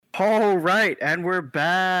All right, and we're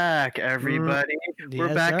back, everybody. We're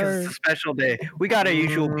Yes, back because sir. it's a special day. We got our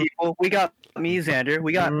usual people. We got me, Xander.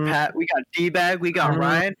 We got Pat. We got D-Bag. We got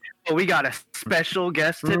Ryan. But we got a special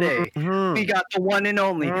guest today. We got the one and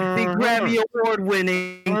only, the Grammy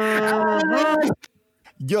Award-winning.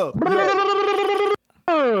 Yo.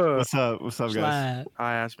 What's up? What's up, guys? Slap.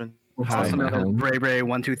 Hi, AZPYN. Also known as Bray Bray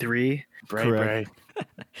 123. Bray.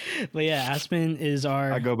 But yeah, AZPYN is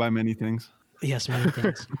our I go by many things. yes, many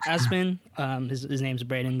things. AZPYN, his name's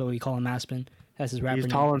Braden, but we call him AZPYN. That's his rapper He's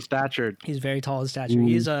name. tall and statured. He's very tall in stature.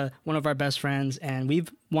 He's one of our best friends, and we've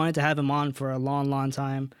wanted to have him on for a long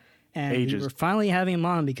time. And Ages. we're finally having him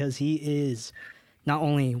on because he is not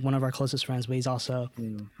only one of our closest friends, but he's also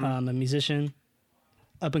a musician,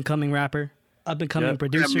 up and coming rapper, up and coming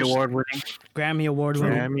producer, Grammy Award-winning.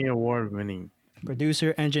 Grammy Award winning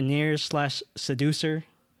Producer. producer, engineer / seducer,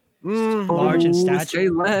 large in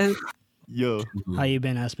stature. Yo. How you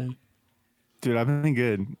been, AZPYN? Dude, I've been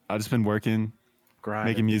good. I've just been working,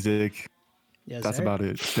 making music. Yes, That's sir. about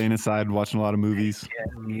it. Staying inside, watching a lot of movies.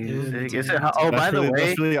 Music. Dude, Is it, oh, by the way,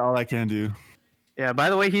 that's really all I can do. yeah. By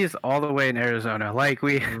the way, he's all the way in Arizona. Like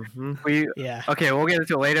we. Yeah. Okay, we'll get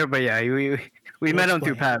into it later. But yeah, we met him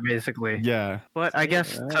through explain. Pat basically. Yeah. But I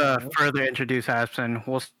guess to further introduce AZPYN,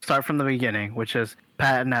 we'll start from the beginning, which is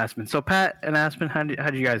Pat and AZPYN. So Pat and AZPYN, how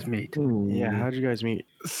did you guys meet? Yeah, how'd you guys meet?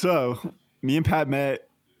 So, me and Pat met,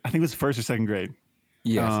 I think it was first or second grade.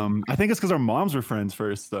 Yeah, I think it's because our moms were friends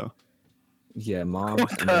first, though. yeah, mom.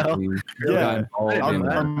 What the hell? Yeah. I didn't know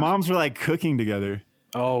that. Our moms were like cooking together.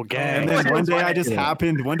 Oh, gang. And then one day I just Yeah.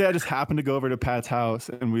 happened to go over to Pat's house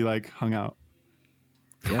and we like hung out.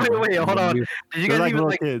 Wait, hold on. Did you We're guys like even little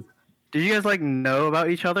like? kids. Did you guys like know about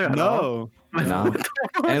each other? At all? No. No.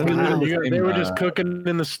 And we lived in the They same, were just cooking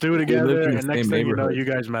in the stew lived together, in the and next same thing you know, neighborhood. you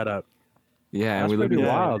guys met up. Yeah, and That's we lived in pretty the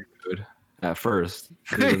same wild. neighborhood at first.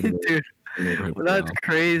 We lived in the Dude, same neighborhood for a that's while.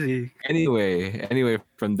 crazy. Anyway,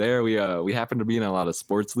 from there we happened to be in a lot of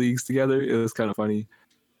sports leagues together. It was kind of funny.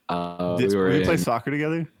 Did we we play soccer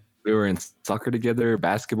together? we were in soccer together,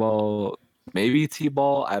 basketball, maybe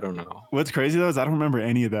t-ball. I don't know. What's crazy though is I don't remember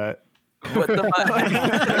any of that. What the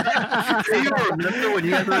fuck? Do you remember when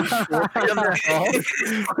you guys were together?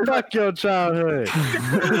 Fuck your childhood.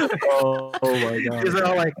 oh my god. Is it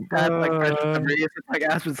all like had like fresh memories? It's like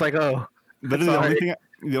AZPYN's like, oh, Literally, Sorry.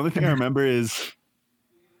 the only thing I remember is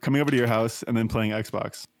coming over to your house and then playing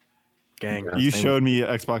Xbox. Gang. Yeah, You same. showed me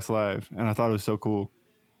Xbox Live, and I thought it was so cool.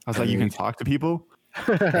 I was like, you can talk to people?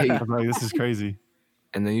 Hey, I was like, this is crazy.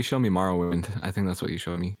 and then you showed me Morrowind. I think that's what you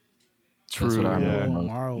showed me. That's True, what I yeah. remember.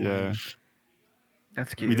 Morrowind. Yeah.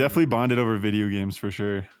 that's cute. We definitely bonded over video games for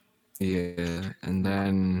sure. Yeah, and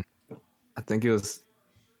then I think it was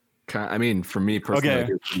I mean, for me personally,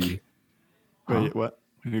 Okay. it would be- Wait, what?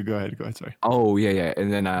 Go ahead, sorry. oh yeah,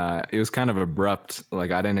 and then it was kind of abrupt.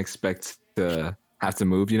 Like I didn't expect to have to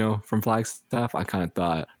move, from Flagstaff. I kind of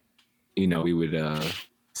thought, we would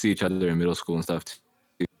see each other in middle school and stuff.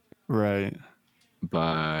 Right.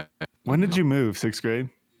 But When did you move? 6th grade?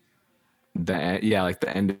 like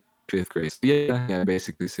the end of 5th grade. Yeah,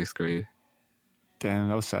 basically 6th grade. Damn,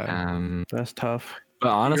 that was sad. That's tough. But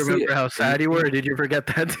You honestly, remember how sad you were? Or did you forget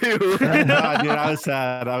that too? Nah, dude, I was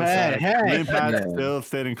sad. Hey, hey. Me and Pat Yeah. still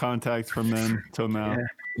stayed in contact from then till now.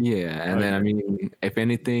 Yeah. yeah, and then I mean, if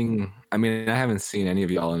anything, I haven't seen any of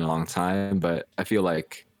y'all in a long time, but I feel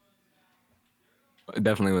like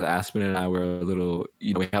definitely with AZPYN and I, we're a little,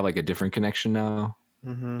 we have like a different connection now.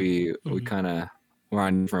 Mm-hmm. We kind of we're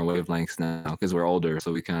on different wavelengths now because we're older,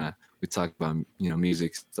 so we talk about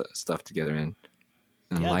music stuff together and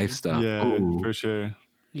Yeah, life dude. stuff. Yeah, Ooh. for sure.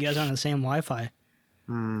 You guys are on the same Wi-Fi.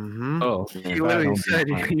 Mm-hmm. Oh, You literally said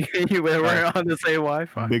you were on the same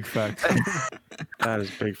Wi-Fi. Big facts. That is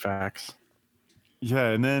big facts. Yeah,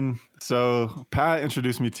 and then so Pat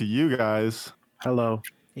introduced me to you guys Hello.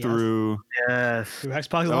 Yes. through Yes. Through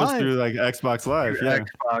Xbox that was Live. through like Xbox Live. Through Yeah.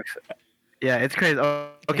 Xbox. Yeah, it's crazy. Oh,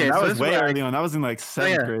 okay, that so was this way is early on. That was in like 7th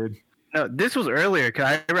yeah. grade. No, this was earlier.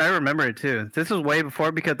 Cause I remember it too. This was way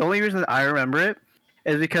before because the only reason I remember it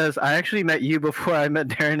is because I actually met you before I met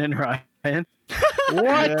Darren and Ryan.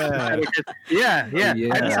 What? Yeah. Yeah.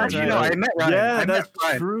 I just let you know I met Ryan. Yeah, I met that's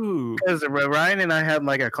Ryan true. because Ryan and I had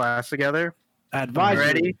like a class together Advisory.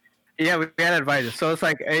 already. Yeah, we had advisors, so it's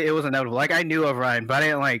like it was inevitable. Like I knew of Ryan, but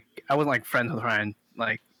I wasn't like friends with Ryan,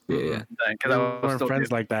 like yeah. because I We was weren't still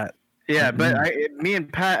friends like that. Yeah, but me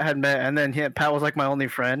and Pat had met, and then Pat was like my only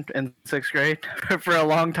friend in 6th grade for a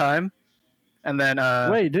long time. And then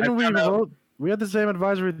Wait, didn't I we found out vote? We had the same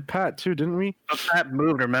advisory with Pat too, didn't we? Pat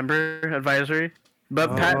moved, remember advisory?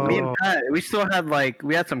 But me and Pat, we still had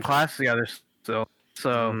we had some class together still.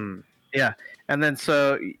 So Hmm. yeah, and then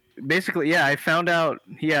so basically, yeah, I found out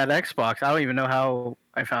he had Xbox. I don't even know how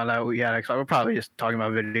I found out he had Xbox. We're probably just talking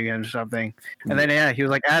about video games or something. And then yeah, he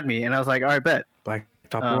was like, "Add me," and I was like, "All right, bet." Black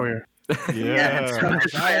Top Um, Warrior. Yeah.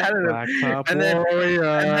 so I added him. Black Top And then- Warrior.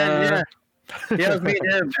 And then yeah, it was me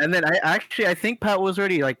and him. And then I think Pat was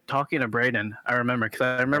already like talking to Brayden. I remember because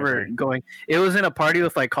I remember going. It was in a party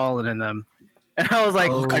with like Colin and them, and I was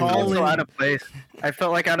like, I felt so out of place. I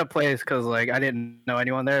felt like out of place because like I didn't know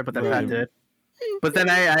anyone there, but then Pat did. But then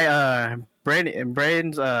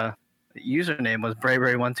Brayden's username was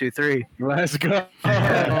Brayberry123. Let's go.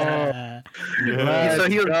 Yeah. So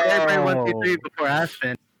he was Brayberry123 before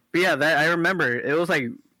AZPYN. But yeah, that I remember. It was like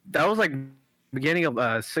that was like beginning of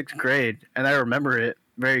 6th grade, and I remember it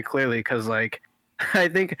very clearly because like I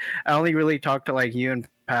think I only really talked to like you and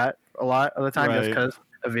Pat a lot of the time just because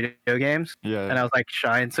of video games. Yeah. And I was like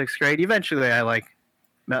shy in 6th grade. Eventually, I like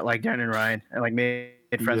met like Darren and Ryan and like made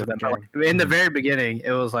friends with them. But, like, in the very beginning,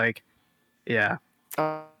 it was like, yeah.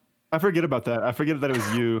 I forget about that. I forget that it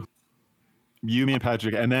was you, me, and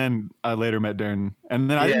Patrick, and then I later met Darren, and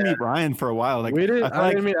then I didn't meet Ryan for a while. Like we didn't. I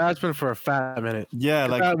didn't meet AZPYN for a fat minute. Yeah,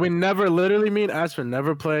 like we never literally meet AZPYN.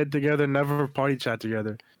 Never played together. Never party chat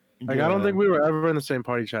together. Like I don't think we were ever in the same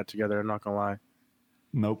party chat together. I'm not gonna lie.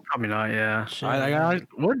 Nope. Probably not. Yeah. Shit. I mean,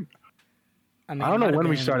 don't know when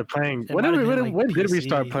we started playing. When did we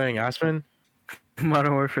start playing AZPYN?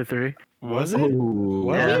 Modern Warfare 3. Was it?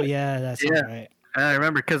 Oh yeah, that's right. I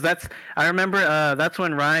remember because that's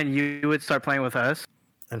when Ryan you would start playing with us,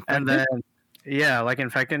 and then like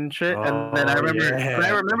infected and shit, and then I remember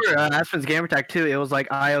AZPYN's gamer tag too. It was like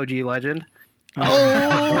IOG Legend.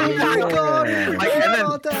 Oh my god! Like, and then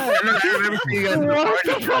I remember seeing you guys in the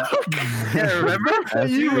party. Yeah, remember?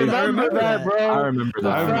 You remember that, bro? I remember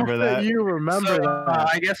that. I remember that. You remember that?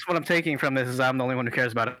 I guess what I'm taking from this is I'm the only one who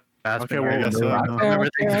cares about it. Okay, I well, guess so.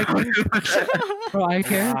 I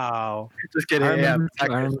care. Wow. Just kidding. I remember.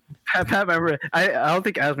 Pat, remember. I don't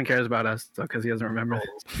think AZPYN cares about us though because he doesn't remember.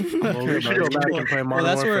 Well, we should go back and play Modern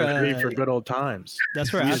that's Warfare where, 3 for good old times.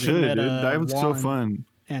 That's where You AZPYN should, met, dude. That was so Juan. fun.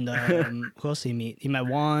 And who else did he meet? He met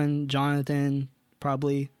Juan, Jonathan,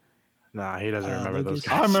 probably. Nah, he doesn't remember those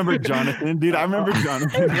Lucas. I guys. remember Jonathan, dude. I remember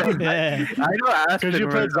Jonathan. Yeah. I know AZPYN. Because you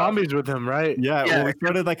played zombies with him, right? Yeah, Yeah. well,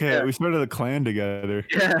 we started a clan together.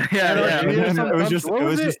 Yeah. And then What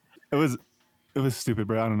was it was stupid,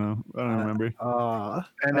 bro. I don't know. I don't remember.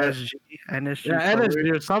 NSG. Yeah,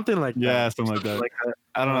 NSG or something like that. Yeah, something like that. Like that.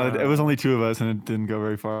 I don't know. It was only 2 of us, and it didn't go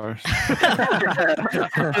very far.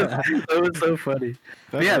 That was so funny.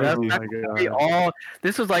 But yeah, that's we all.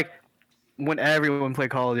 This was like when everyone played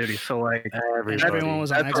Call of Duty. So like Everyone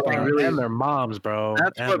was on That's what Xbox. really- and their moms, bro.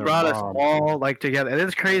 that's And what their brought us moms. all like together. And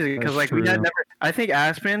it's crazy because like we had true. never. I think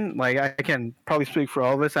AZPYN, like I can probably speak for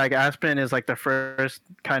all of us. Like AZPYN is like the first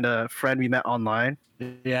kind of friend we met online.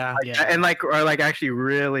 Yeah, Yeah. And like are like actually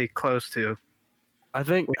really close to. I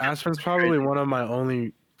think AZPYN's probably one of my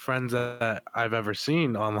only friends that I've ever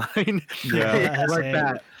seen online. Yeah. like Same.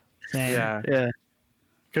 that. Same. Yeah, Yeah.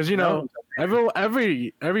 because you know,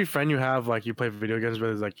 every friend you have, like you play video games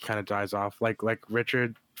with, is like kind of dies off. Like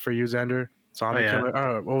Richard for you, Xander. Zombie yeah. Killer.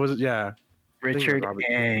 Oh, what was it? Yeah, Richard Robert.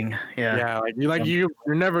 Gang. Yeah. yeah. You're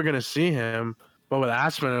never gonna see him. But with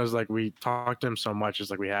AZPYN, it was like we talked to him so much, it's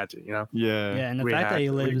like we had to, you know. Yeah. Yeah, and the We fact had that he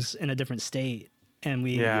to. lives in a different state and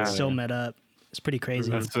we Yeah. still met up, it's pretty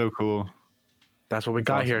crazy. That's so cool. That's what we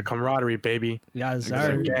got here. Camaraderie, baby. You guys It's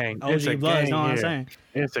a are gang. It's a OG Bloods, gang know what I'm here. saying?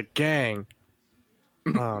 It's a gang.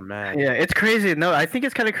 Oh man. Yeah, it's crazy. No, I think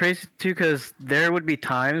it's kind of crazy too because there would be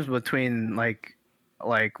times between like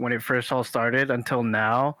when it first all started until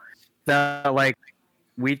now that like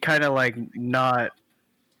we'd kind of like not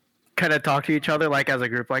kind of talk to each other like as a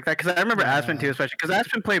group like that because I remember AZPYN too, especially because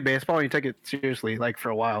AZPYN played baseball and you took it seriously like for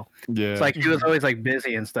a while. Yeah. It's like he was always like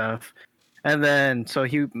busy and stuff, and then so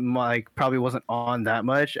he like probably wasn't on that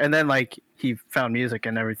much, and then like he found music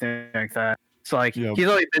and everything like that. So like Yeah. he's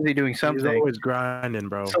always busy doing He's something. always grinding,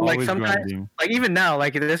 bro. So like Always sometimes, grinding. like even now,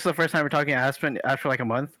 like this is the first time we're talking to AZPYN after like a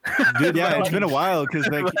month. Dude, yeah, it's been a while because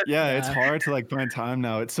like it's Yeah. hard to like find time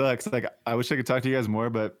now. It sucks. Like I wish I could talk to you guys more,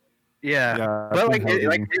 but Yeah, yeah, but like it's been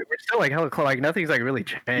like hell we're still like hella close. Like nothing's like really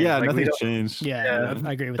changed. yeah, like, we nothing's don't- changed. Yeah, Yeah.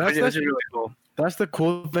 I agree with That's- that. Which is really cool. That's the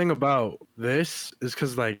cool thing about this is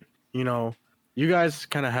because like you know, you guys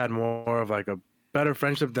kind of had more of like a better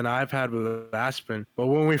friendship than I've had with AZPYN. But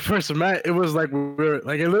when we first met, it was like we were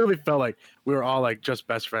like it literally felt like we were all like just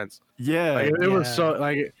best friends. Yeah, Like, it was so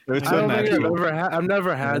like it was I so don't think natural. I've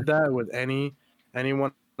never had that with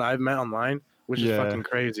anyone I've met online, which is Yeah. fucking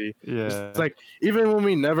crazy. Yeah, It's like even when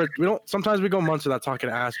we don't sometimes we go months without talking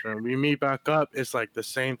to AZPYN. We meet back up, it's like the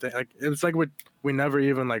same thing. Like it's like we never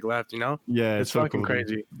even like left. You know? Yeah, It's so fucking cool, dude.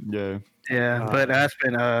 crazy. Yeah. Yeah, but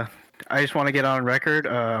AZPYN, I just want to get on record.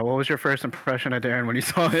 What was your first impression of Darren when you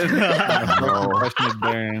saw him? Impression of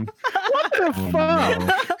Darren. What the fuck?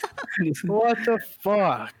 What the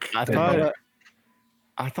fuck?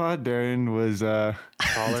 I thought Darren was an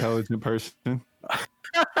intelligent person.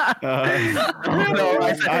 I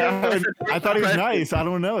thought he was nice. I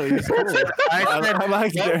don't know. He was cool. I like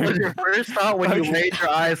what Darren. was your first thought when you laid your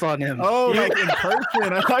eyes on him? Oh, like in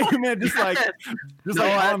person. I thought you meant just like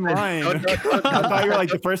online. I thought you were like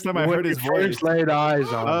the first time I heard his voice. First laid eyes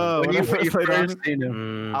on. Oh, when when you I first laid on him, seen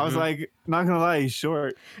him. I was like, not gonna lie, he's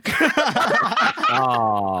short.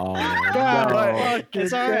 Oh, It's all right.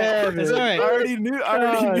 It's all I right. already knew that.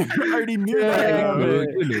 I already knew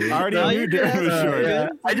Darren was short. Yeah.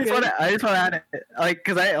 I just want to add it, like,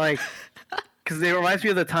 because it reminds me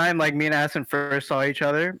of the time like me and Aspen first saw each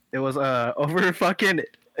other. It was over fucking.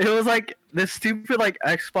 It was like this stupid like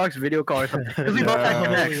Xbox video call or something. Because we both had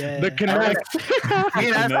Connect. yeah. The Connect. Me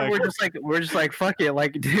and Aspen we're just like fuck it,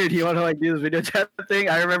 like dude, you want to like do this video chat thing?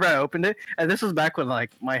 I remember I opened it, and this was back when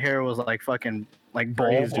like my hair was like fucking like bowl,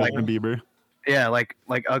 like Justin Bieber. yeah, like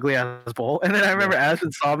ugly ass bowl. And then I remember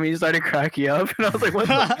Aspen saw me, he started cracking up, and I was like, what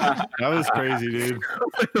the fuck? That was crazy, dude.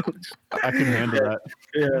 I can handle that.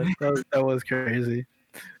 Yeah, that was crazy.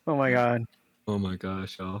 Oh my god. oh my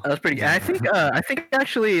gosh, y'all. That was pretty good. I think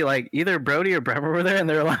actually like either Brody or Bremer were there and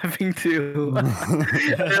they were laughing too.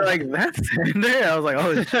 They're like, that's Xander. I was like,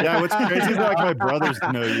 oh shit. Yeah, what's crazy is like my brothers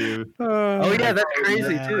know you. Oh yeah, that's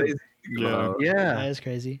crazy Yeah. too. Yeah. Yeah. That is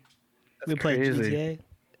crazy. We That's played crazy. GTA.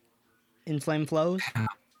 Inflamed Flows.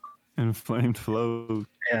 Inflamed flow.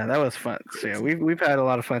 Yeah, that was fun. So yeah, we've had a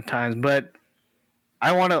lot of fun times, but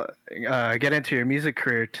I want to get into your music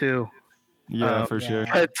career too. Yeah, for yeah.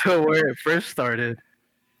 sure. To where it first started.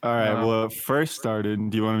 All right. Well, it first started.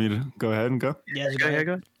 Do you want me to go ahead and go? Yes, Go ahead,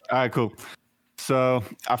 go. All right, cool. So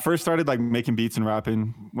I first started like making beats and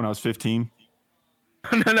rapping when I was 15.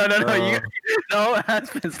 No.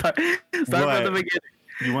 Aspen, start What? from the beginning.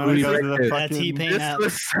 You want to go to the That fucking? T-Pain This app.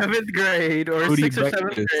 was 7th grade or Fruity 6th or 7th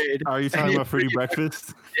breakfast. grade. Are you talking about Fruity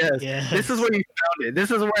Breakfast? Yes. Yes. This is where you found it.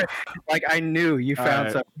 This is where, like, I knew you found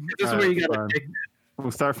Alright. something. This is Alright, where you got fine. addicted.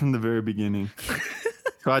 We'll start from the very beginning.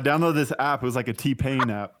 So I downloaded this app. It was like a T-Pain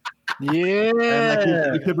app. Yeah. And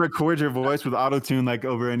like you could record your voice with auto-tune like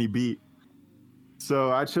over any beat.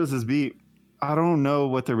 So I chose this beat. I don't know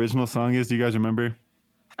what the original song is. Do you guys remember?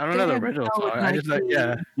 I don't know the original song. I just like,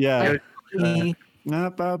 yeah. Yeah. Yeah.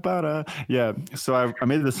 Yeah. So I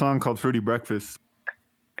made the song called Fruity Breakfast.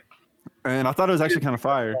 And I thought it was actually kind of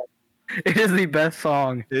fire. It is the best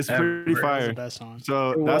song. It's ever. pretty That was fire. the best song.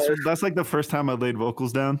 So It that's like the first time I laid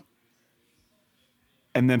vocals down.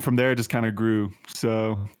 And then from there it just kind of grew.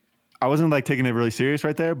 So I wasn't like taking it really serious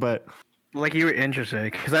right there, but Like, you were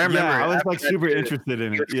interested. Because I remember. yeah, I was after like that, super dude, interested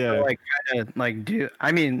in you it. just Yeah. Like, kind of, like, do.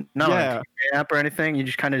 I mean, not Yeah. like app or anything. You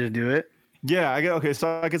just kind of just do it. Yeah, okay,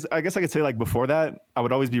 so I guess I could say like before that, I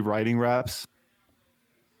would always be writing raps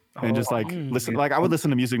and just like listen, like I would listen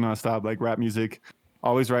to music nonstop, like rap music,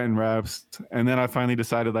 always writing raps. And then I finally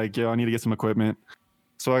decided like, I need to get some equipment.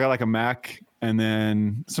 So I got like a Mac and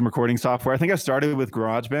then some recording software. I think I started with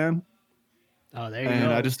GarageBand Oh, there you and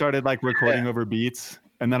go. I just started like recording over beats.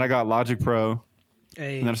 And then I got Logic Pro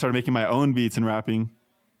Hey. and then I started making my own beats and rapping.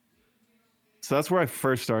 So that's where I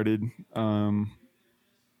first started.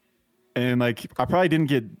 And like I probably didn't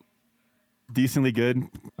get decently good.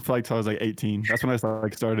 I feel like till I was like 18. That's when I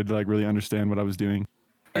like started to like really understand what I was doing.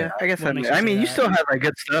 Yeah, I guess What that. makes you I say mean, you that? still had like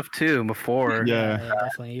good stuff too before. Yeah,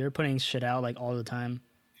 Definitely. You're putting shit out like all the time.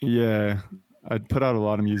 yeah. I put out a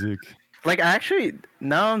lot of music. Like, actually,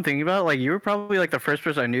 now I'm thinking about it, like, you were probably like the first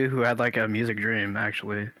person I knew who had like a music dream.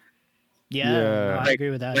 Actually, Yeah, Yeah. no, I Like-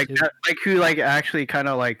 agree with that like too. like who like actually kind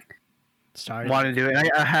of like Started. wanted to do it.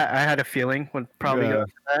 And I had a feeling would probably Yeah. go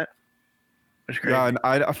to that. Which is crazy. Yeah, and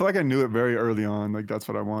I feel like I knew it very early on. Like that's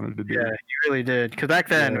what I wanted to do. Yeah, you really did. Because back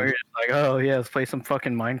then, Yeah. we were just like, oh, yeah, let's play some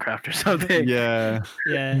fucking Minecraft or something. Yeah,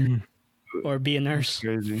 Yeah. Or be a nurse.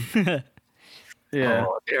 crazy. Yeah.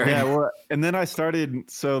 Yeah, well, and then I started.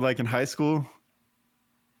 So like in high school,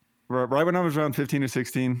 right when I was around 15 or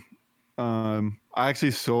 16, I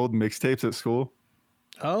actually sold mixtapes at school.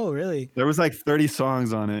 Oh, really? There was like 30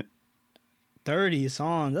 songs on it. 30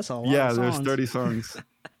 songs. That's a lot. Yeah, of there's songs. 30 songs.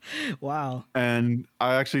 Wow. And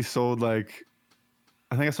I actually sold like,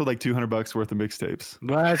 I think I sold like $200 worth of mixtapes.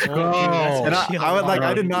 Let's Oh, go. dude, And that's I would like,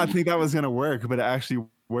 I did Dude. not think that was gonna work, but it actually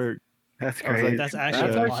worked. That's I was crazy. like, That's actually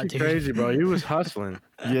That's a lot, actually dude. crazy, bro. You was hustling.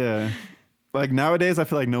 Yeah. Like nowadays, I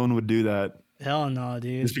feel like no one would do that Hell no,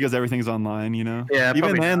 dude. just because everything's online, you know? Yeah, Even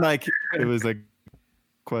probably then, like, it was like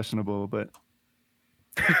questionable, but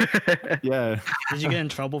Yeah. Did you get in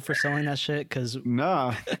trouble for selling that shit? Because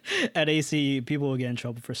Nah, at AC, people will get in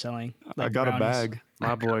trouble for selling. I Like got a brownies. bag.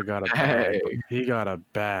 My boy got a bag. He got a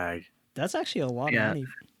bag. That's actually a lot of Yeah. money.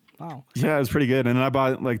 Wow. Yeah, it's pretty good. And then I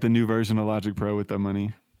bought like the new version of Logic Pro with that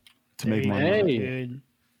money to There make you more go, money. dude.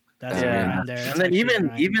 That's Yeah. a grind there. That's And then actually a even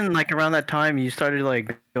grind. even like around that time, you started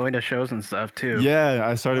like going to shows and stuff too. Yeah,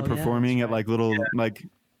 I started Oh, yeah, performing that's at like little like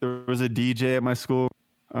there was a DJ at my school.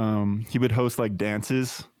 He would host like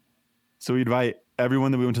dances. So we'd invite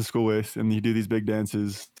everyone that we went to school with, and he'd do these big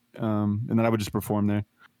dances. And then I would just perform there.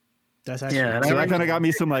 That's actually Yeah, So I that kind of got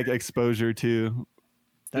me some like exposure too.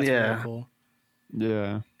 That's Yeah. really cool.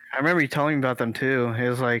 Yeah. I remember you telling me about them too. It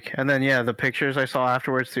was like, and then the pictures I saw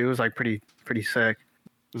afterwards too was like pretty sick.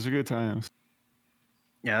 Those are good times.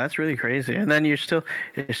 Yeah, that's really crazy. And then you're still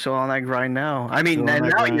on that grind now. I mean, Still on and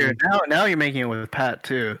that now grind. now you're making it with Pat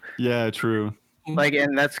too. Yeah, true. Like,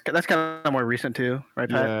 and that's kind of more recent too, right,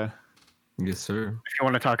 Pat? Yeah. Yes, sir. If you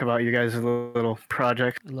want to talk about you guys' little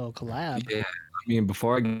project. A little collab. Yeah. I mean,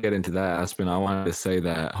 before I get into that, Aspen, I wanted to say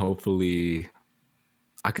that hopefully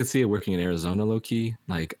I could see it working in Arizona low key,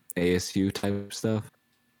 like ASU type stuff.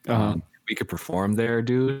 Uh-huh. We could perform there,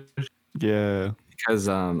 dude. Yeah. Because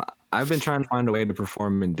I've been trying to find a way to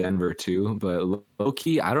perform in Denver too, but low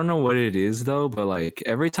key, I don't know what it is though. But like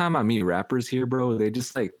every time I meet rappers here, bro, they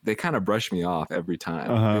just like they kind of brush me off every time.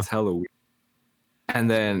 Uh-huh. It's hella weird. And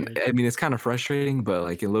then I mean, it's kind of frustrating, but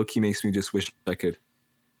like it low key makes me just wish I could,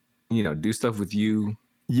 do stuff with you.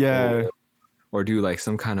 Yeah. Or do like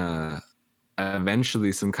some kind of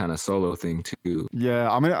eventually some kind of solo thing too. Yeah.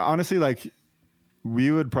 I mean, honestly, like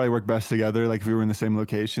we would probably work best together, like if we were in the same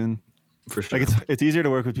location. For sure. Like it's easier to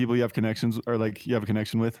work with people you have connections or like you have a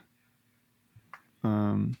connection with.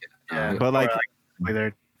 Yeah, But like way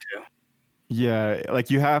there too. yeah, like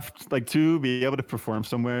you have like to be able to perform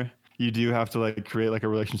somewhere, you do have to like create like a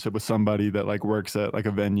relationship with somebody that like works at like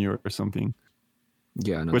a venue or something,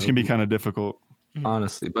 Yeah, no, which can be kind of difficult.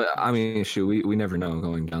 honestly. But I mean, shoot, we never know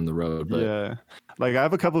going down the road. But Yeah. Like I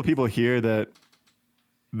have a couple of people here that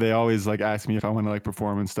they always like ask me if I want to like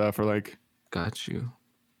perform and stuff or like got you.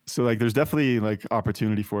 so like there's definitely like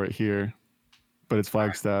opportunity for it here, but it's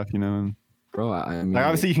Flagstaff, and Bro, I mean, like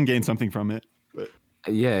obviously you can gain something from it. But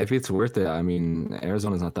yeah, if it's worth it, I mean,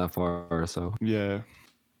 Arizona's not that far, so yeah.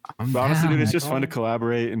 I'm But honestly, down. dude, it's just fun to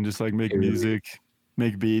collaborate and just like make It really music,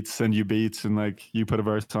 make beats, send you beats, and like you put a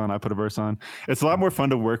verse on, I put a verse on. It's a lot more fun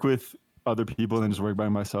to work with other people than just work by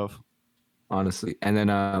myself. honestly. And then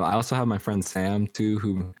I also have my friend Sam too,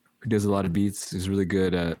 who does a lot of beats. He's really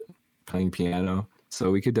good at playing piano,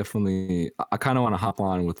 so we could definitely. I kind of want to hop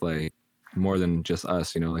on with like more than just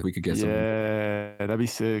us, like we could get some. Yeah, that'd be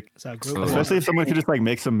sick. Is that a group? So- Especially if someone could just like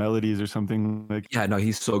make some melodies or something like Yeah, no,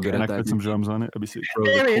 he's so good and I at that. put some drums on it. That'd be sick. Bro,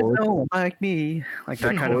 the There is chords- no one like me, like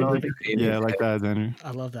that kind of chords melody. are just in Yeah, his like head. that, Xander.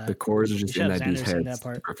 I love that. The chords are just You in should that have dude's Xander sing head that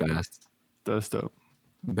part. super fast. That's dope.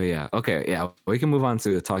 But yeah, okay, yeah, we can move on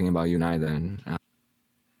to talking about you and I then.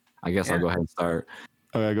 I guess I'll go ahead and start.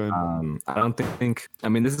 Okay, go ahead. I don't think. I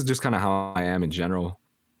mean, this is just kind of how I am in general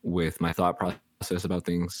with my thought process about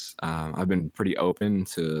things. I've been pretty open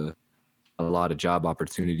to a lot of job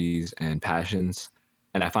opportunities and passions,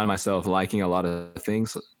 and I find myself liking a lot of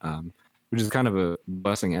things, which is kind of a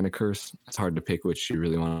blessing and a curse. It's hard to pick which you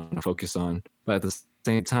really want to focus on, but at the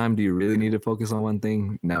same time, do you really need to focus on one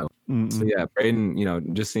thing? No. Mm-mm. So yeah,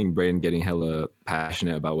 Braden, just seeing Braden getting hella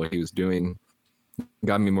passionate about what he was doing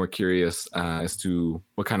got me more curious as to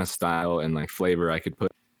what kind of style and like flavor I could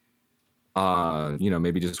put.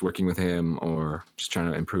 Maybe just working with him or just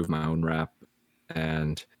trying to improve my own rap.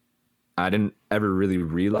 And I didn't ever really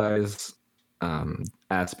realize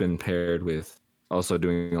AZPYN paired with also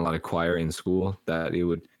doing a lot of choir in school that it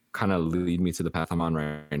would kind of lead me to the path I'm on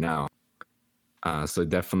right now. So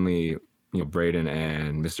definitely, Braden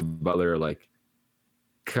and Mr. Butler are like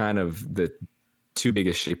kind of the two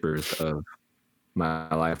biggest shapers of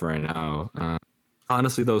my life right now.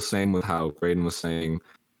 Honestly, though, same with how Braden was saying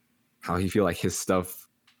how he feel like his stuff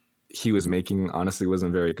he was making honestly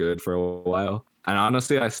wasn't very good for a while. And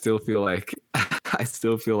honestly, I still feel like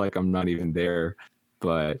I'm not even there.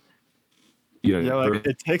 But Yeah, like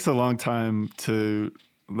it takes a long time to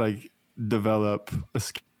like develop a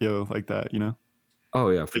skill like that, Oh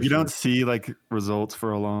yeah, for If you sure. don't see like results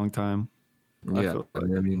for a long time. I Yeah, feel I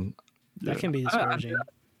mean, That can be discouraging.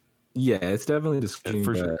 yeah, it's definitely discouraging.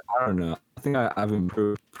 For But sure. I don't know. I think I've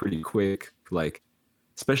improved pretty quick. Like,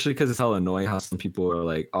 especially because it's hella annoying how some people are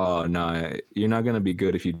like, "Oh no, you're not gonna be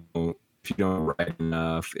good if you don't write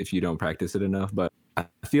enough, if you don't practice it enough." But I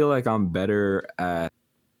feel like I'm better at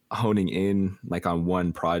honing in like on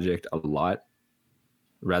one project a lot.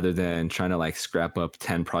 rather than trying to like scrap up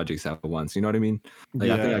 10 projects at once. You know what I mean?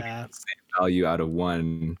 Like I think I Yeah. get the same value out of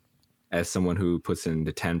one as someone who puts in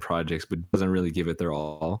the 10 projects but doesn't really give it their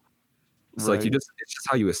all. So like it's just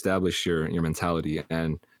how you establish your mentality.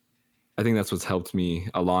 And I think that's what's helped me,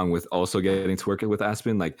 along with also getting to work with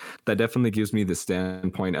AZPYN. Like that definitely gives me the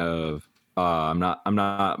standpoint of I'm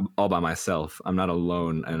not all by myself. I'm not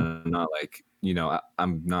alone, and I'm not like, you know,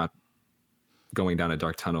 I'm not going down a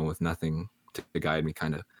dark tunnel with nothing to guide me,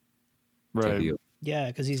 kind of. Right. Yeah,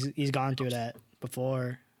 because he's gone through that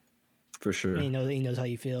before. For sure. And he knows how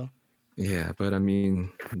you feel. Yeah, but I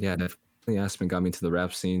mean, yeah, definitely AZPYN got me to the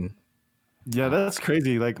rap scene. Yeah, that's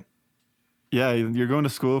crazy. Like, yeah, you're going to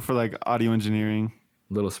school for like audio engineering,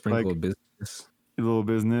 Little sprinkle Like- of business. a little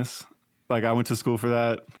business. Like, I went to school for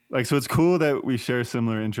that. Like, so it's cool that we share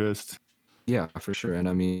similar interests. Yeah, for sure. And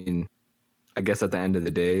I mean, I guess at the end of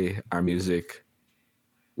the day, our music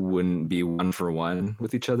wouldn't be one for one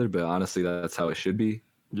with each other, but honestly, that's how it should be.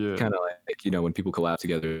 Yeah. Kind of like, you know, when people collab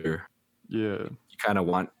together, Yeah. you kind of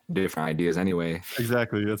want different ideas anyway.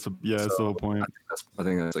 Exactly. That's the whole point. I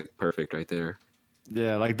think that's like perfect right there.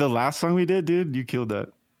 Yeah. Like the last song we did, dude, you killed that.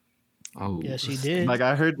 Oh, Yeah, she did. Like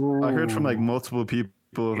I heard from like multiple people.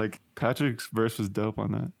 Like Patrick's verse was dope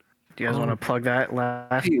on that. Do you guys want to plug that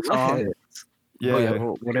last Hey, song? Yeah. yeah.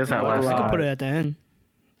 What is that last We song? can put it at the end.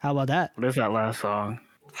 How about that? What is that last song?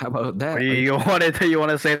 How about that? You want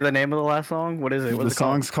to say the name of the last song? What is it? The What's it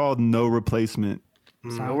called? song's called No Replacement.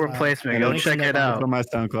 No Replacement. And Go it's check it It's out. on my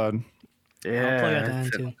SoundCloud. I'll plug it at the Yeah.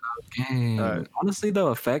 end too. Dang. Alright. Honestly,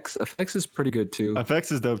 though, effects is pretty good too.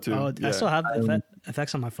 Effects is dope too. Oh, yeah. I still have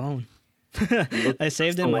effects on my phone. I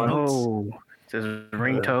saved it in my notes. Oh, just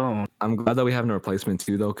ringtone. I'm glad that we have no replacement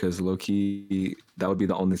too, though, because low key, that would be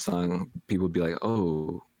the only song people would be like,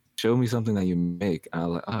 "Oh, show me something that you make." And I'm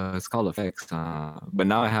like, "Oh, it's called effects." But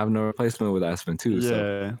now I have no replacement with AZPYN too. So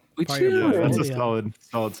Yeah. we Part of your Yeah, chill. that's a portfolio.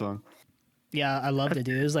 solid song. Yeah, I loved it,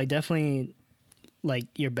 dude. It was like definitely like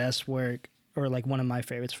your best work, or like one of my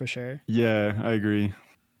favorites for sure. Yeah, I agree.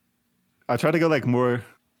 I try to go like more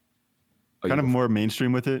Oh, kind you- of more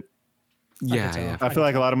mainstream with it. yeah, tell. yeah. I feel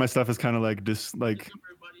like a lot of my stuff is kind of like just like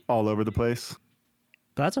all over the place.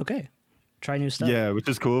 But that's okay. Try new stuff. Yeah, which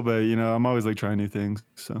is cool, but you know, I'm always like trying new things.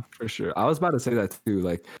 So For sure. I was about to say that too.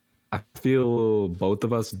 Like, I feel both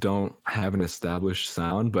of us don't have an established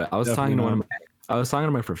sound, but I was talking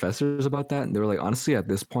to my professors about that, and they were like, honestly, at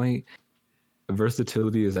this point,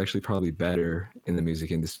 versatility is actually probably better in the music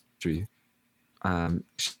industry.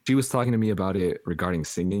 She was talking to me about it regarding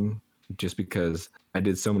singing, just because I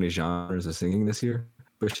did so many genres of singing this year.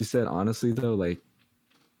 But she said, honestly, though, like,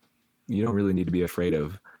 you don't really need to be afraid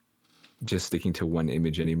of just sticking to one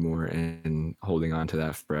image anymore and holding on to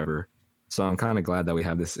that forever. So I'm kind of glad that we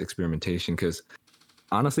have this experimentation, because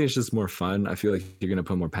honestly, it's just more fun. I feel like you're going to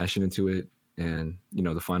put more passion into it, and, you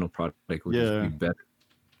know, the final product will just be better.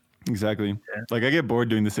 exactly. Like I get bored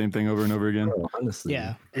doing the same thing over and over again. Honestly.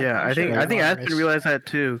 Yeah. Yeah, I think AZPYN realized that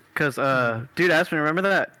too. Cause dude, AZPYN, remember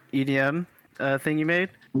that EDM thing you made?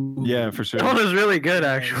 Yeah, for sure. That one was really good,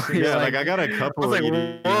 actually. Yeah, like I got a I couple. was like, of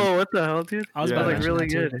EDM. whoa, what the hell, dude? I was Yeah. That about was to like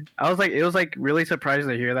mention really that, too. good. I was like, it was like really surprising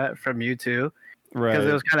to hear that from you too, Right. because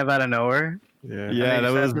it was kind of out of nowhere. Yeah. Yeah,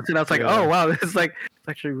 that was. And I was like, yeah. oh wow, this is like it's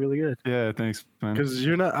actually really good. Yeah, thanks, man. Because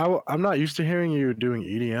I'm not used to hearing you doing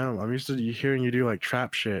EDM. I'm used to hearing you do like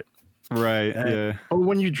trap shit. Right. And- Yeah. But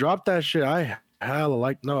when you dropped that shit, I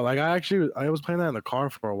was playing that in the car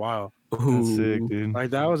for a while. That's sick, dude. Like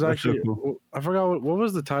that was That's so actually cool. I forgot what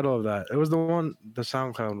was the title of that. It was the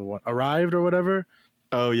SoundCloud one, Arrived or whatever.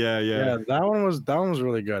 Oh yeah, Yeah, yeah. that one was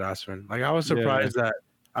really good, AZPYN. Like I was surprised that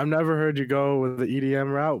I've never heard you go with the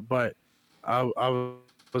EDM route, but I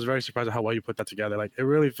was very surprised at how well you put that together. Like it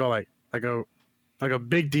really felt like a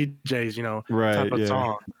big DJ's, you know, Right. type of Yeah.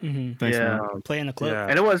 song. Mm-hmm. Thanks, Yeah. man. Play in the clip. Yeah.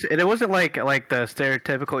 And it wasn't like the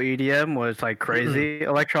stereotypical EDM was like crazy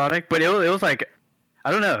electronic, but it was like, I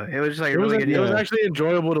don't know, it was just like It was, really good. it was yeah. actually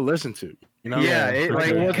enjoyable to listen to. You know, Yeah, it, Like, like,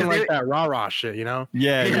 it wasn't 'cause like it- that rah shit. You know.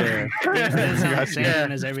 Yeah, yeah. It sounds the Gotcha. same Yeah.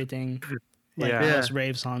 as everything. Like Yeah. most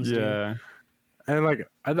rave songs do. Yeah. And like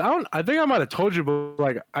I think I might have told you, but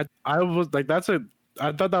like I was like I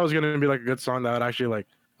thought that was gonna be like a good song that would actually like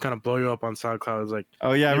kind of blow you up on SoundCloud. It's like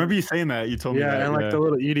Oh yeah, I remember you saying that. You told me yeah, that. and like yeah. the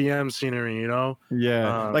little EDM scenery, you know.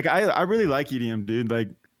 Yeah. Like I really like EDM, dude. Like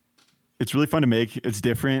it's really fun to make. It's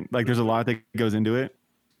different. Like there's a lot that goes into it.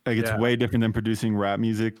 Like it's Yeah. way different than producing rap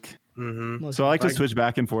music. Mm-hmm. Most So I like to Like- switch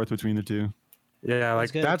back and forth between the two. Yeah,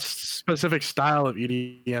 like good. that specific style of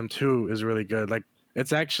EDM too is really good. Like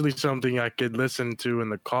it's actually something I could listen to in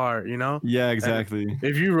the car, you know. Yeah, exactly.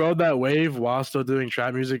 If you rode that wave while still doing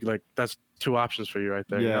trap music, like that's two options for you right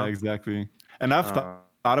there. Yeah, you know? exactly. And I've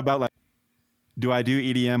thought about like, do I do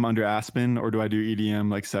EDM under AZPYN or do I do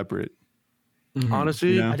EDM like separate?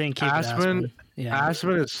 Honestly, Yeah. I didn't keep AZPYN. it Yeah,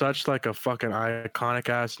 AZPYN is such like a fucking iconic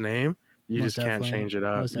ass name. You Most just can't definitely. change it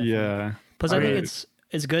up. Most definitely. Yeah. Plus, I I think mean-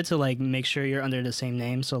 it's good to like make sure you're under the same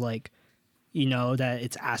name, so like you know that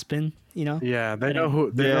it's AZPYN. You know. Yeah, they I know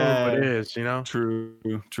who they know who it Yeah. is, you know. True.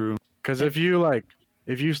 Because if you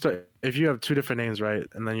have two different names, right,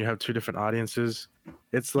 and then you have two different audiences,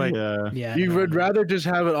 it's like yeah. Yeah. you would rather just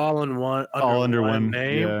have it all in one All under one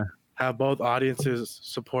name. Yeah. Have both audiences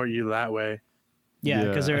support you that way. Yeah,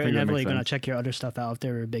 because Yeah, I they're think that inevitably makes gonna sense. check your other stuff out if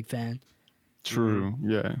they're a big fan. True.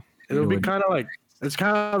 Yeah. It'll be would- kind of like it's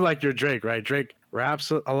kind of like your Drake, right? Drake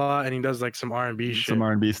raps a lot and he does like some R&B shit. Some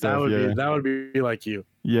R&B that stuff. would Yeah. that would be like you.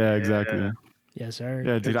 Yeah. Exactly. Yeah. Yes, sir.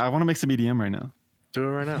 Yeah, dude. I want to make some EDM right now. Do it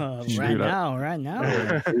right now. Right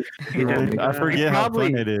Dude, now. I forget how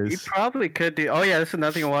fun it He is. probably could do. Oh yeah, this is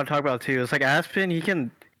another thing I want to talk about too. It's like AZPYN.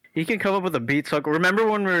 He can come up with a beat. So remember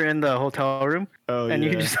when we were in the hotel room Oh and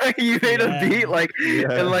yeah. you just like you made Yeah. a beat like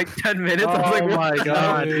Yeah. in like 10 minutes. I was like, Oh what my the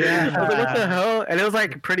God, hell? yeah. I was like, what the hell? And it was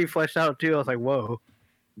like pretty fleshed out too. I was like, whoa.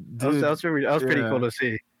 Dude, That was pretty yeah. cool to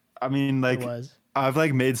see. I mean, It like, was. I've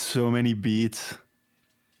like made so many beats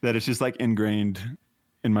that it's just like ingrained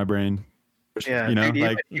in my brain. Yeah, You know, dude,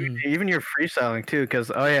 like- even your freestyling too, because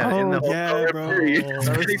in the yeah, hotel bro. room, you-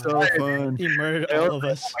 That was so fun. He murdered Oh all of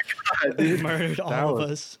us. God, He dude. murdered all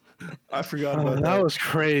of us. I forgot Oh, about that was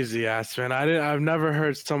crazy, AZPYN. I've never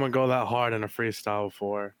heard someone go that hard in a freestyle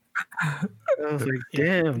before. I was like,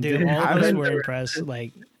 damn, Dude, dude. all I've of us been- were impressed.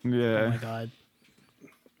 Like, oh my Yeah. god.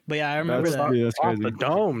 But yeah, I remember That's, that. yeah, that's Off crazy. the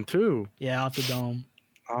dome too. Yeah, off the dome.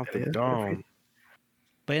 Off the Yeah. dome.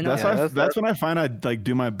 But you know, That's, Yeah, why, that's- that's when I find I like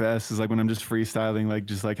do my best is like when I'm just freestyling, like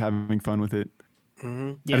just like having fun with it.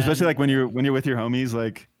 hmm yeah, And especially like when you're with your homies,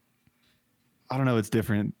 like I don't know, it's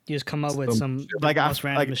different. you just come up with some Like I most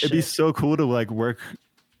like random it'd be shit. so cool to like work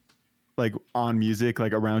like on music,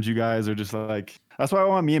 like around you guys, or just like that's why I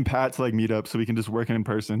want me and Pat to like meet up so we can just work in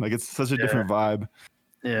person. Like it's such a different vibe,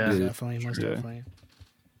 Yeah. Most Yeah. definitely, most Yeah. definitely.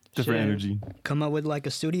 different Shit. energy. Come up with like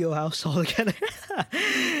a studio house all together.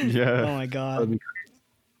 Yeah. Oh my god.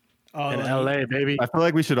 Oh, In like, LA, baby. I feel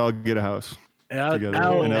like we should all get a house. LA, together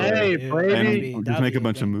in LA. baby. Dude, And that'd be- just that'd make be a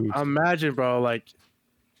bunch of dope. moves. Imagine, bro. Like,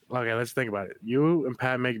 okay, let's think about it. You and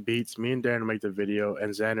Pat make beats. Me and Darren make the video,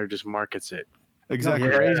 and Xander just markets it. Exactly.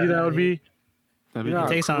 How crazy that would be. That'd be Yeah. good.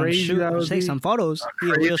 Take some crazy that would take be. some photos. Be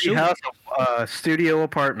a real Crazy shoot. house, studio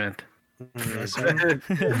apartment. Yes, sir.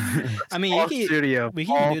 I mean, All you can, studio. we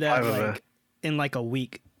all can do that 5 of us. like in like a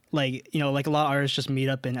week. Like, you know, like a lot of artists just meet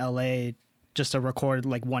up in LA just to record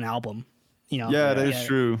like one album. You know, Yeah, that is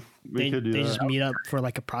true. We They, could do they that. just meet up for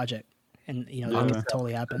like a project, and you know that Yeah. can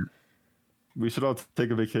totally happen. We should all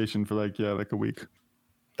take a vacation for like a week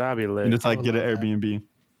That'd be lit. and just like get an love that. Airbnb.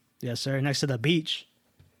 Yes, sir. Next to the beach.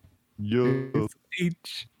 Yo,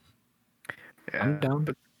 Each. Yeah, I'm down.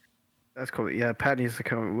 but that's cool. Yeah, Pat needs to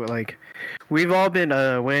come. Like, we've all been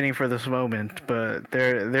waiting for this moment, but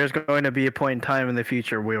there's going to be a point in time in the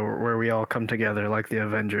future where we all come together like the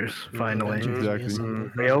Avengers. Finally, Avengers, Exactly. yes, sir.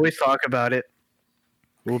 Mhm. we always talk about it.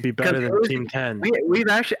 We'll be better than Because Team 10. We've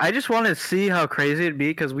actually. I just want to see how crazy it'd be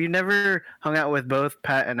because we never hung out with both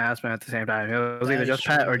Pat and AZPYN at the same time. It was That either is just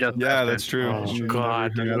Pat or just yeah, AZPYN. that's true. Oh, We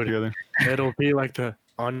God, hung out dude. together. It'll be like the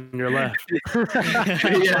on your left.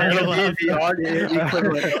 Yeah, it'll be the audio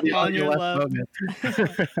equivalent of the On your left left. moment.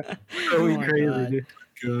 Oh So my crazy, God. dude.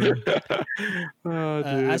 Oh, dude,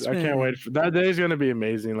 I AZPYN- can't wait. That day is gonna be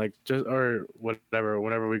amazing. Like just or whatever.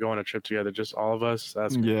 Whenever we go on a trip together, just all of us.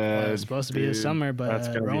 That's Yeah, It's supposed to be this dude. summer, but that's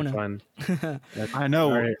gonna Rona. be fun. I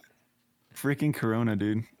know. All right. Freaking Corona,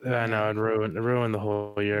 dude. I know it ruined the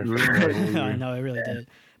whole year. I know it really did.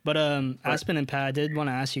 But AZPYN and Pat, I did want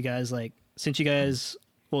to ask you guys, like, since you guys,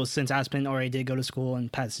 well, since AZPYN already did go to school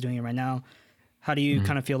and Pat's doing it right now, how do you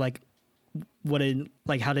kind of feel like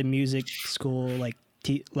how did music school what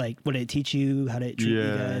did it teach you? How did it treat you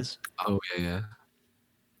Yeah. guys? Oh yeah.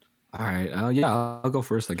 All right. Yeah, I'll go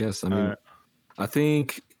first, I guess. I mean, Alright. I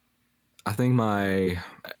think my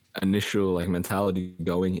initial like mentality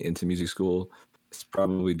going into music school is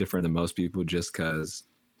probably different than most people, just because,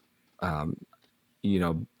 you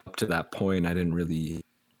know, up to that point, I didn't really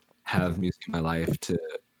have music in my life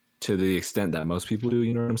to the extent that most people do.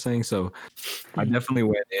 You know what I'm saying? So I definitely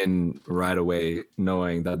went in right away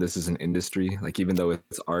knowing that this is an industry. Like, even though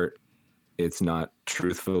it's art, it's not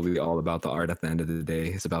truthfully all about the art at the end of the day.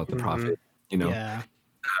 It's about the profit, you know? Yeah.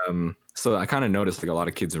 So I kind of noticed like a lot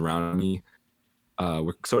of kids around me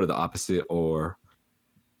were sort of the opposite, or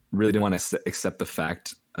really didn't want to accept the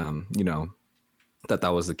fact, you know,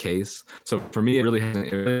 that was the case. So for me, it really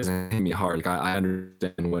hasn't hit me hard. Like I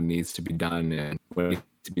understand what needs to be done and what needs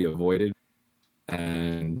to be avoided.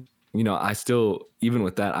 And, you know, I still, even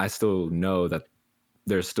with that, I still know that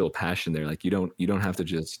there's still passion there. Like you don't have to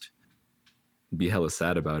just be hella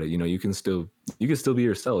sad about it. You know, you can still be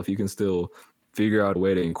yourself. You can still figure out a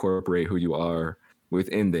way to incorporate who you are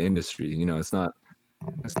within the industry. You know, it's not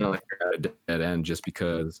like you're at a dead end just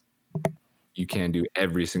because you can't do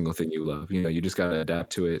every single thing you love. You know, you just got to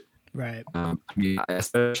adapt to it. Right. I mean,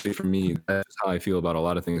 especially for me, that's how I feel about a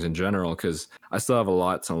lot of things in general, because I still have a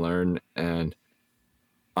lot to learn. And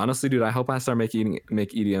honestly, dude, I hope I start make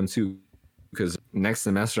EDM too, because next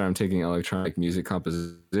semester I'm taking electronic music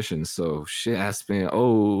composition. So shit, AZPYN.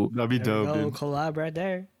 Oh, That'd be There we dope, go, dude. collab right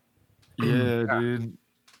there. Yeah, dude.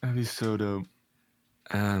 That'd be so dope.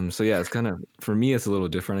 So yeah, it's kind of, for me, it's a little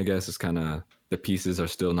different, I guess. It's kind of, the pieces are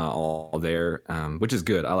still not all there, which is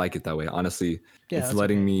good. I like it that way. Honestly, Yeah, it's that's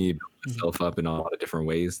letting okay. me build myself up in a lot of different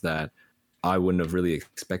ways that I wouldn't have really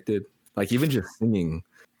expected. Like even just singing,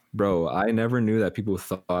 bro, I never knew that people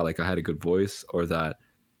thought like I had a good voice or that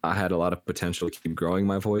I had a lot of potential to keep growing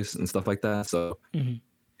my voice and stuff like that. So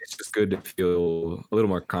it's just good to feel a little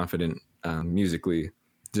more confident musically,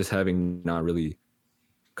 just having not really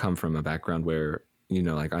come from a background where, you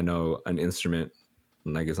know, like I know an instrument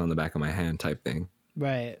like it's on the back of my hand type thing.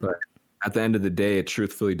 Right. But at the end of the day, it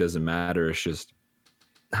truthfully doesn't matter. It's just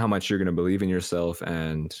how much you're going to believe in yourself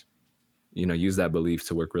and, you know, use that belief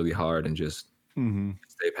to work really hard and just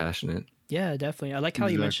stay passionate. Yeah, definitely. I like how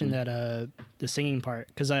you mentioned that the singing part,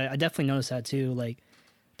 because I definitely noticed that too. Like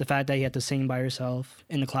the fact that you have to sing by yourself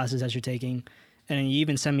in the classes that you're taking, and you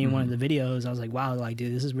even sent me one of the videos. I was like, wow, like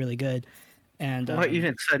dude, this is really good. And What you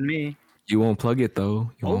didn't send me? You won't plug it though.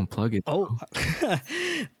 You won't plug it. Oh,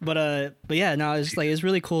 but yeah, no, it's like it's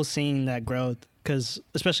really cool seeing that growth, because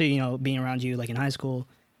especially, you know, being around you like in high school,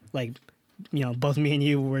 like, you know, both me and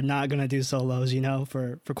you were not gonna do solos, you know,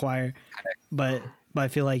 for choir, but I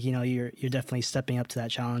feel like, you know, you're definitely stepping up to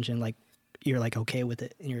that challenge, and like you're like okay with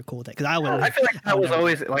it and you're cool with it. Because I feel like that was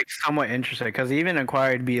always like somewhat interesting, because even in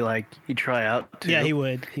choir, he'd be like, he'd try out too. Yeah, he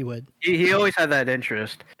would. He always had that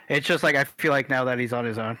interest. It's just like I feel like now that he's on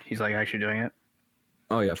his own, he's like actually doing it.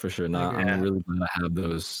 Oh yeah, for sure. No, Yeah. I'm really glad I have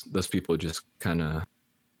those people just kind of,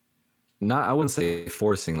 not, I wouldn't say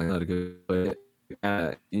forcing, like not a good, but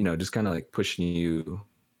you know, just kind of like pushing you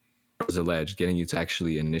towards the ledge, getting you to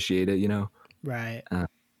actually initiate it, you know. Right.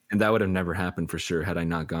 And that would have never happened for sure had I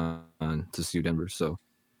not gone to SU Denver. So,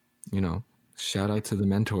 you know, shout out to the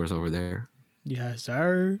mentors over there. Yes,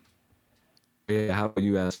 sir. Yeah, how about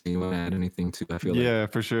you, ask me? You want to add anything to? I feel Yeah,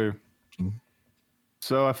 for sure.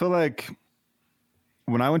 So I feel like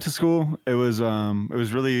when I went to school, it was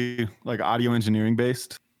really like audio engineering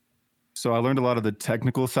based. So I learned a lot of the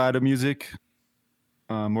technical side of music,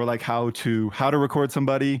 more like how to record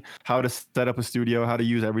somebody, how to set up a studio, how to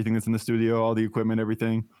use everything that's in the studio, all the equipment,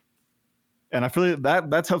 everything. And I feel like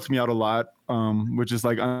that's helped me out a lot, which is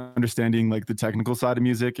like understanding like the technical side of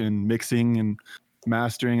music and mixing and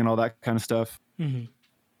mastering and all that kind of stuff. You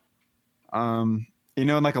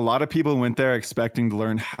know, and like a lot of people went there expecting to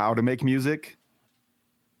learn how to make music,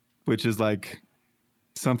 which is like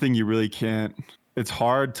something you really can't. It's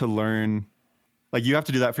hard to learn. Like you have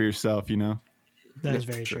to do that for yourself, you know? That is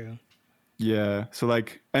very true. Yeah. So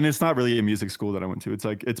like, and it's not really a music school that I went to. It's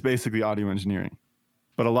like, it's basically audio engineering.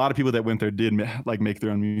 But a lot of people that went there did like make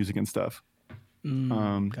their own music and stuff.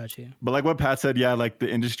 Got you. But like what Pat said, yeah, like the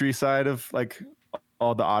industry side of like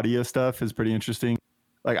all the audio stuff is pretty interesting.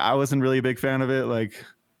 Like I wasn't really a big fan of it. Like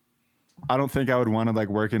I don't think I would want to like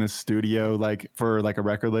work in a studio like for like a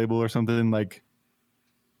record label or something, like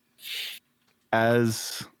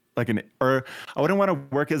as like or I wouldn't want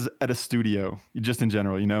to work at a studio just in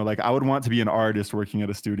general, you know, like I would want to be an artist working at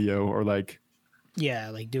a studio or like, yeah,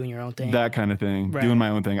 like doing your own thing, that kind of thing, right. Doing my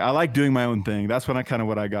own thing. I like doing my own thing. That's what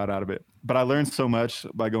I got out of it. But I learned so much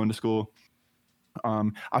by going to school. I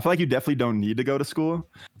feel like you definitely don't need to go to school.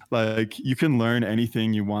 Like you can learn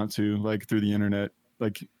anything you want to, like through the internet.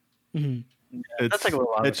 Like That's like a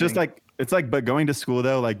lot it's just like, it's like, but going to school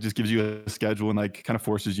though, like just gives you a schedule and like kind of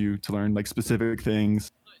forces you to learn like specific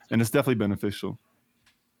things. And it's definitely beneficial.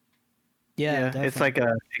 Yeah, it's like it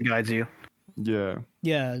guides you. Yeah,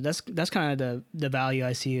 that's kind of the value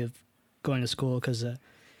I see of going to school, because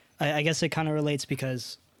I guess it kind of relates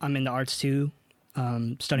because I'm in the arts too,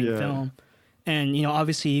 studying film, and you know,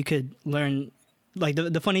 obviously you could learn, like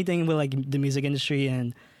the funny thing with like the music industry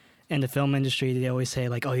and the film industry, they always say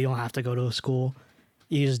like, oh, you don't have to go to a school,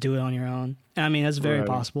 you just do it on your own. And I mean, that's very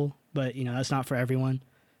possible, but you know, that's not for everyone.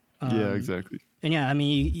 Yeah, exactly. And yeah, I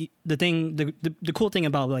mean, the cool thing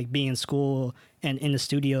about like being in school and in the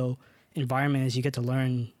studio environment is you get to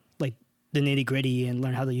learn like the nitty gritty and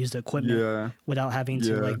learn how to use the equipment without having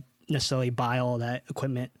to like necessarily buy all that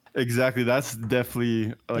equipment. Exactly. That's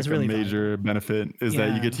definitely like really a major benefit is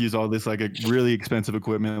that you get to use all this like a really expensive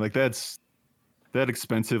equipment. Like that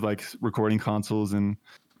expensive like recording consoles and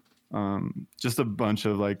just a bunch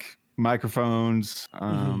of like microphones,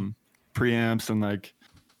 preamps, and like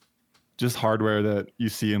just hardware that you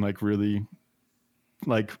see in like really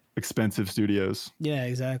like expensive studios. Yeah,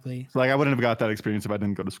 exactly. So, like I wouldn't have got that experience if I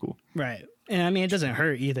didn't go to school. Right. And I mean, it doesn't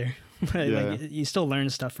hurt either. Right? Yeah. Like you still learn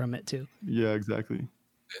stuff from it too. Yeah, exactly.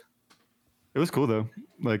 It was cool though.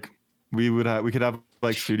 Like we could have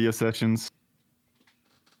like studio sessions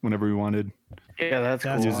whenever we wanted. Yeah, that's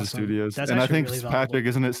cool. Use awesome. the studios. That's And I actually think really Patrick, valuable.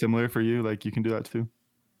 isn't it similar for you? Like you can do that too.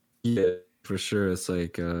 Yeah, for sure. It's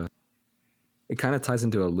like it kind of ties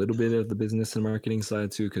into a little bit of the business and marketing side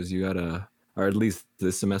too, because you gotta, or at least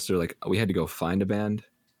this semester, like we had to go find a band.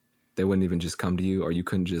 They wouldn't even just come to you, or you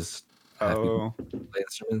couldn't just have people play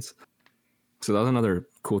instruments. So that was another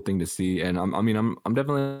cool thing to see. And I'm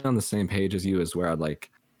definitely on the same page as you, as where I'd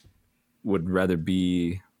like would rather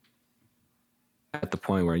be at the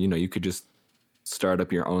point where you could just start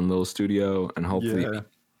up your own little studio and hopefully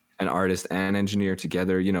an artist and engineer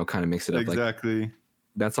together, kind of mix it up. Exactly. Like,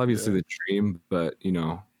 that's obviously the dream, but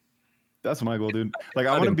that's my goal, dude. Like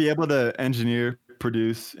I want to be able to engineer,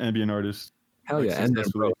 produce, and be an artist. Hell yeah, and then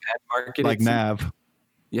bro, and market like it Nav.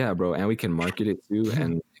 Yeah, bro, and we can market it too.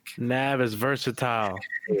 And Nav is versatile.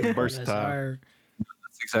 Versatile.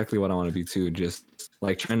 That's exactly what I want to be too. Just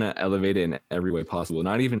like trying to elevate it in every way possible.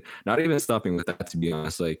 Not even stopping with that, to be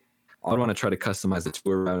honest. Like I want to try to customize the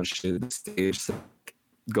tour around shit, the stage,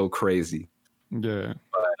 go crazy. Yeah.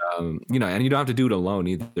 But and you don't have to do it alone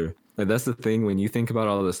either. Like that's the thing, when you think about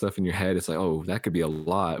all this stuff in your head, it's like, oh, that could be a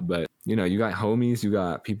lot. But you got homies, you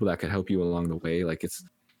got people that could help you along the way. Like it's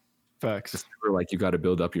facts. It's never like you got to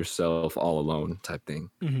build up yourself all alone type thing.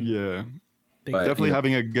 Yeah. But, definitely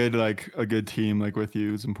having a good team like with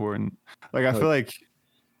you is important. Like I feel like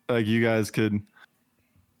you guys could,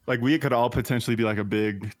 like we could all potentially be like a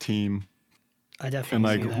big team. I definitely and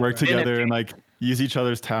like see that, work bro. together and like use each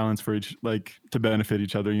other's talents for to benefit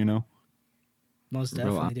each other. Most Bro,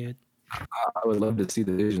 definitely, dude. I would love to see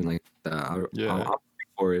the vision like that. I'm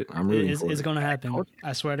for it. I'm really for it. It's gonna happen.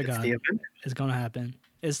 I swear to God, it's gonna happen.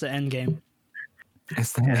 It's the end game.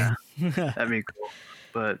 It's the That'd be cool.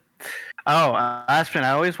 But AZPYN,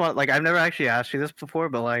 I always want, like, I've never actually asked you this before,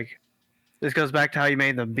 but like this goes back to how you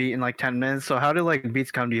made the beat in like 10 minutes. So how do like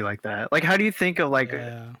beats come to you like that? Like how do you think of like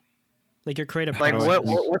like your creative like process?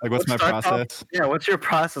 what's my process? Yeah, what's your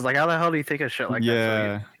process? Like how the hell do you think of shit like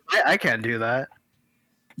that? So I can't do that.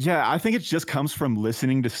 Yeah, I think it just comes from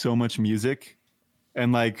listening to so much music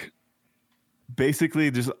and like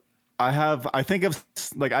basically just I think of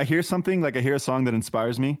like I hear something, like I hear a song that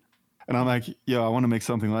inspires me and I'm like, yo, I want to make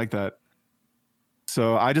something like that.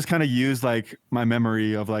 So I just kind of use like my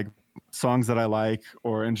memory of like songs that I like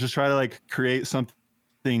and just try to like create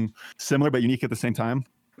something similar but unique at the same time.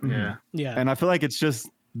 Yeah. Yeah. And I feel like it's just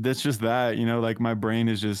that, like my brain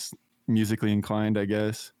is just musically inclined, I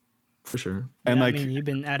guess. For sure. And yeah, like I mean, you've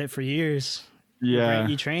been at it for years. Yeah.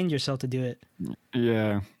 You trained yourself to do it.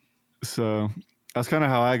 Yeah. So that's kind of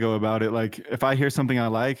how I go about it. Like if I hear something I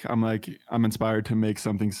like, I'm inspired to make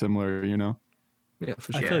something similar, Yeah,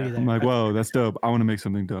 for sure. I feel you there. I'm like, whoa, that's dope. I want to make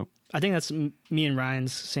something dope. I think that's me and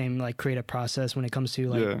Ryan's same like creative process when it comes to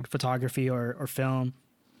like photography or film.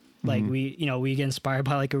 Like we get inspired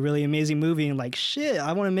by like a really amazing movie and like, shit,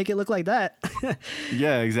 I want to make it look like that.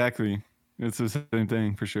 Yeah, exactly. It's the same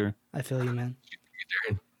thing for sure. I feel you, man.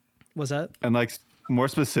 What's that? And like more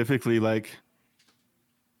specifically, like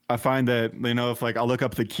I find that, if like I'll look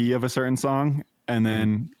up the key of a certain song and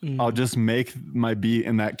then I'll just make my beat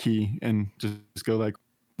in that key and just go like,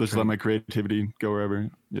 let's let my creativity go wherever.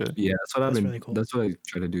 Yeah. Yeah. That's what really cool. That's what I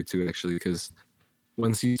try to do too, actually. Cause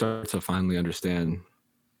once you start to finally understand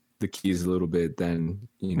the keys a little bit, then,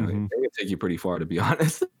 it can take you pretty far, to be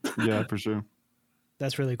honest. Yeah, for sure.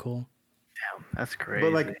 That's really cool. Damn, that's great.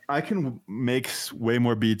 But like I can make way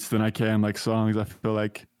more beats than I can like songs. I feel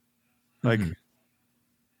like when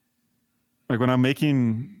I'm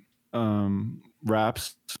making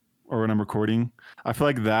raps or when I'm recording, I feel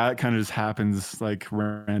like that kind of just happens like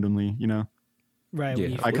randomly, Right.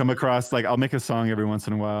 Yeah. I come across like I'll make a song every once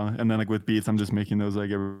in a while, and then like with beats, I'm just making those like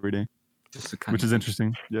every day, which is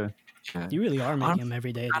interesting. Yeah. You really are making them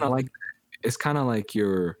every day. It's kind of like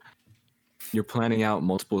you're planning out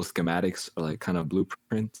multiple schematics or like kind of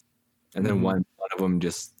blueprints, and then one of them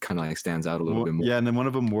just kind of like stands out a little bit more. Yeah, and then one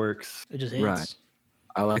of them works. It just hits. Right.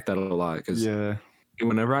 I like that a lot because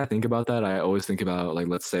whenever I think about that, I always think about like,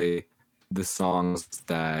 let's say the songs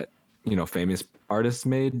that, you know, famous artists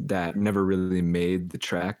made that never really made the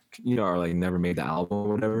track, you know, or like never made the album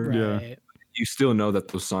or whatever. Right. Yeah. You still know that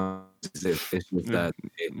those songs exist. It's just that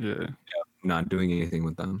not doing anything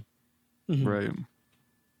with them. Mhm. Right.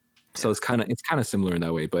 So it's kind of similar in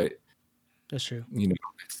that way, but That's true. you know,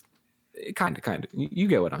 it kind of you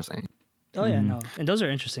get what I'm saying. Oh yeah, no, and those are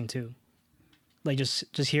interesting too. Like just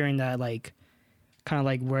hearing that, like, kind of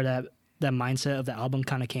like where that mindset of the album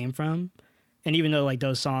kind of came from, and even though like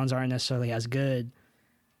those songs aren't necessarily as good,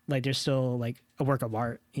 like they're still like a work of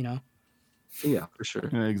art, you know? Yeah, for sure.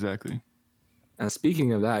 Yeah, exactly. And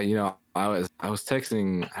speaking of that, you know, I was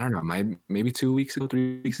texting, I don't know, maybe 3 weeks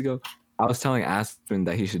ago, I was telling AZPYN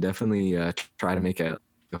that he should definitely try to make a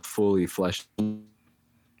fully fleshed.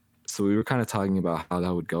 So we were kind of talking about how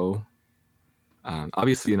that would go.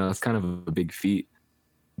 Obviously, you know, it's kind of a big feat,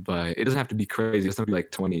 but it doesn't have to be crazy. It doesn't have to be like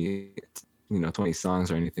 20 songs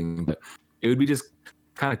or anything. But it would be just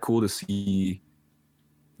kind of cool to see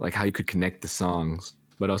like how you could connect the songs,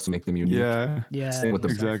 but also make them unique. Yeah, Same with the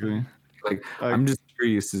exactly. Like I'm just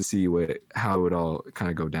curious to see how it would all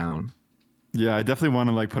kind of go down. Yeah, I definitely want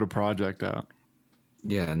to like put a project out.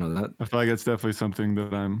 Yeah, no, that I feel like it's definitely something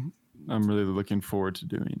that I'm really looking forward to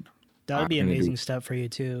doing. that would be an amazing step for you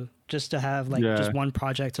too, just to have like just one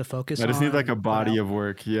project to focus on. I just need like a body of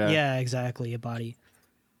work. Yeah, exactly, a body.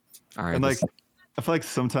 all right. And like I feel like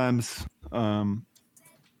sometimes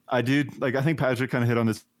I do, like, I think Patrick kind of hit on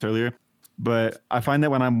this earlier, but I find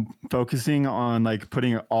that when I'm focusing on like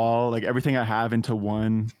putting everything I have into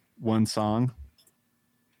one song,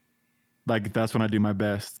 like that's when I do my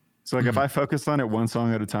best. So like if I focus on it one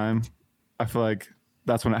song at a time, I feel like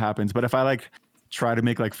that's when it happens. But if I like try to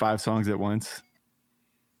make like 5 songs at once,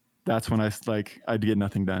 that's when I'd get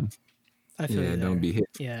nothing done. I feel you don't there. be hit.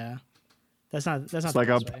 Yeah, that's not It's the like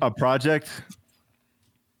best way. a project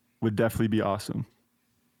would definitely be awesome.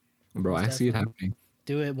 Bro, I see it happening.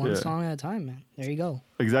 Do it one song at a time, man. There you go.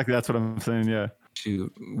 Exactly, that's what I'm saying. Yeah,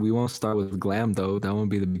 Shoot, we won't start with glam though. That won't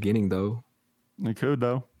be the beginning though. it could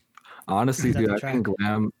though. Honestly, Is that dude, the I think track?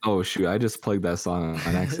 glam. Oh shoot, I just plugged that song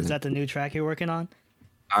on accident. Is that the new track you're working on?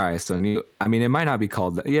 All right, so I mean, it might not be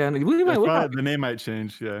called that. Yeah, The name might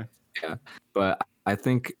change. Yeah. but I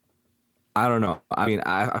think I don't know. I mean,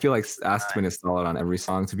 I feel like AZPYN is solid on every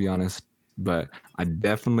song, to be honest. But I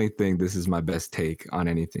definitely think this is my best take on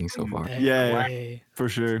anything so far. Yeah, Hey. for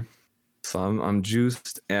sure. So I'm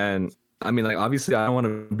juiced, and I mean, like, obviously, I don't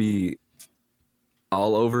want to be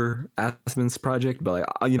all over AZPYN's project, but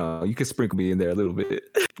like, you know, you can sprinkle me in there a little bit.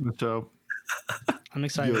 So I'm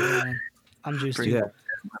excited, man. I'm juiced too. Yeah.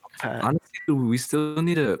 Honestly, we still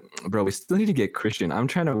need to get Christian. I'm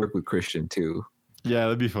trying to work with Christian too. yeah,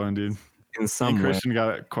 that'd be fun, dude. In some way. Christian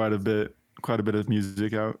got quite a bit of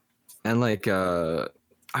music out. And like I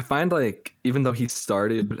find like even though he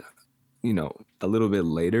started, you know, a little bit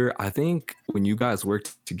later, I think when you guys work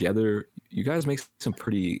together, you guys make some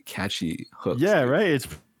pretty catchy hooks. Yeah, right. It's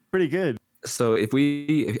pretty good. So if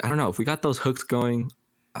we got those hooks going,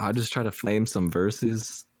 I'll just try to flame some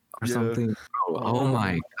verses or something. Oh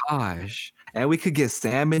my gosh. And we could get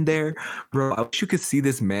Sam in there. Bro, I wish you could see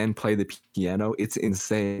this man play the piano. It's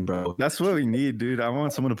insane, bro. That's what we need, dude. I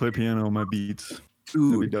want someone to play piano on my beats. That'd be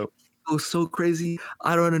Dude, dope. it was so crazy.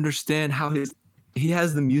 I don't understand how he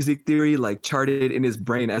has the music theory like charted in his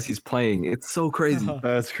brain as he's playing. It's so crazy.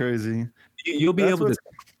 That's crazy. You'll be able to.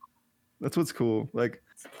 That's what's cool. Like,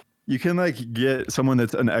 you can like get someone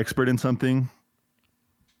that's an expert in something,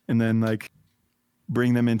 and then like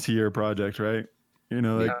bring them into your project, right? You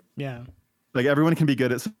know, like Yeah. like everyone can be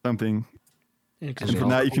good at something, And and from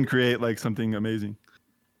that you can create like something amazing.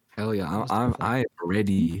 Hell yeah, I'm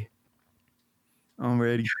ready. I'm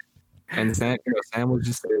ready. And Sam was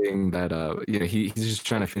just saying that you know, he's just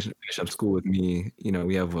trying to finish up school with me. You know,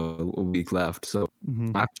 we have a week left, so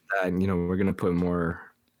after that, you know, we're gonna put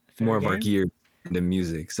more of our gear into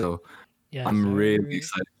music. So yeah, I'm really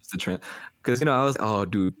excited to try, because you know, I was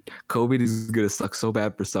dude, COVID is gonna suck so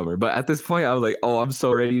bad for summer. But at this point, I was like, I'm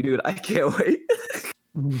so ready, dude. I can't wait.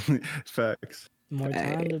 Facts. more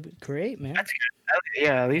time to create, man. That's good.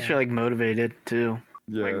 Yeah, at least you're like motivated too.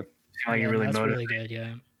 Yeah. Like, seem like you're really that's motivated. really good.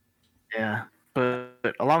 Yeah. Yeah, but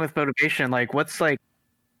along with motivation, like, what's like,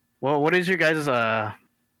 what is your guys'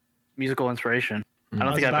 musical inspiration? I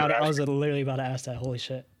don't think I was literally about to ask that. Holy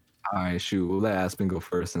shit. All right, shoot. We'll let AZPYN go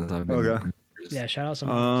first since I've been. Okay. Yeah, shout out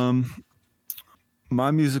some.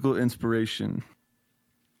 My musical inspiration.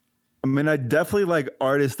 I mean, I definitely like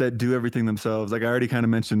artists that do everything themselves. Like I already kind of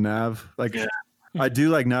mentioned Nav. Like I do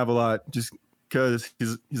like Nav a lot, just because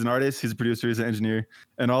he's an artist, he's a producer, he's an engineer,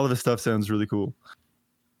 and all of his stuff sounds really cool.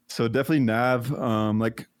 So definitely Nav.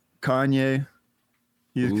 Like Kanye,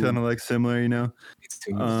 he's kind of like similar, you know.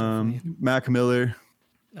 Mac Miller.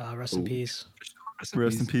 Rest in peace.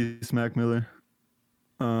 Rest in peace, Mac Miller.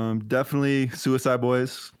 Definitely Suicide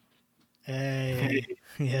Boys. Hey,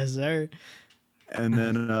 yes, sir. And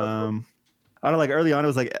then I don't know, like early on, it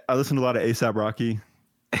was like I listened to a lot of ASAP Rocky.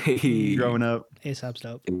 Hey. Growing up, ASAP's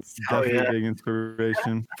dope. definitely big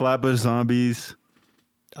inspiration. Flatbush Zombies.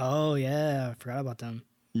 Oh yeah, I forgot about them.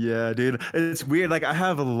 Yeah, dude, it's weird. Like I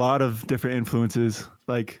have a lot of different influences,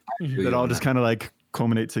 like that all just kind of like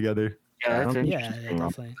culminate together. Yeah, that's Yeah,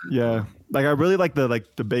 definitely. Yeah, like I really like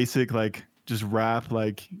the basic like just rap,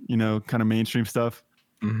 like you know, kind of mainstream stuff.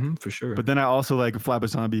 For sure. But then I also like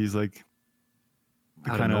Flatbush Zombies, like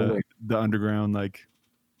the kind of the underground, like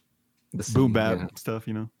the boom bap stuff.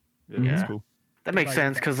 You know, it's cool. That makes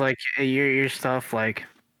sense because like your stuff like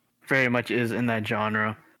very much is in that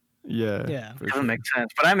genre. Yeah, Doesn't make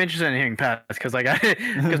sense. But I'm interested in hearing Pat's because like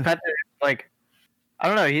because Pat like I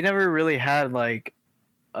don't know, he never really had like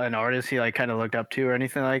an artist he like kind of looked up to or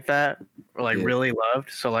anything like that or like really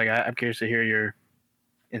loved. So like I'm curious to hear your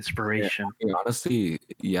inspiration. Yeah, I mean, honestly,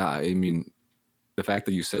 yeah. I mean, the fact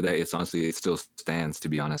that you said that, it's honestly it still stands. To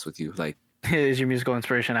be honest with you, like, is your musical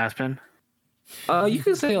inspiration AZPYN? You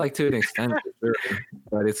can say like to an extent, for sure,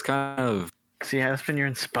 but it's kind of see AZPYN, you're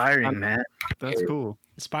inspiring, man. That's cool.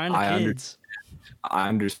 Inspiring the kids. I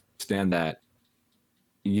understand that.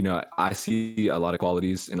 You know, I see a lot of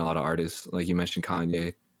qualities in a lot of artists. Like you mentioned,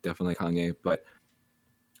 Kanye, definitely Kanye, but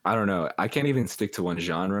I don't know. I can't even stick to one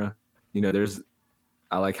genre. You know,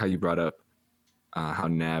 I like how you brought up how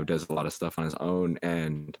Nav does a lot of stuff on his own,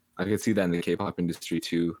 and I could see that in the K-pop industry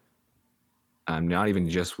too. Not even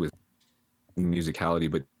just with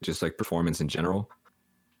musicality, but just like performance in general.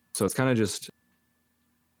 So it's kind of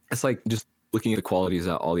it's like just looking at the qualities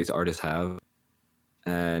that all these artists have,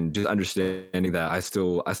 and just understanding that I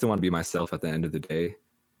still want to be myself at the end of the day.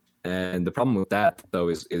 And the problem with that though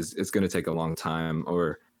is it's going to take a long time,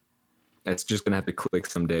 or it's just going to have to click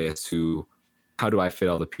someday as to how do I fit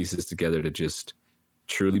all the pieces together to just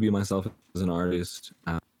truly be myself as an artist.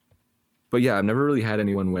 But yeah, I've never really had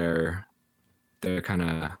anyone where they're kind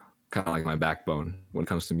of like my backbone when it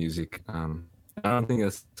comes to music. I don't think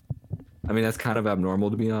that's kind of abnormal,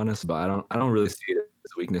 to be honest, but I don't really see it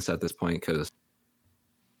as a weakness at this point, because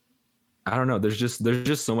I don't know. There's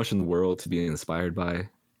just so much in the world to be inspired by.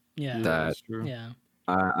 Yeah, that's true. Yeah,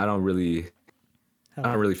 I don't really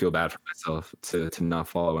feel bad for myself to not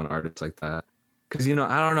follow an artist like that, because you know,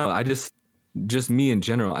 I don't know. I just me in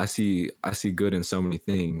general. I see good in so many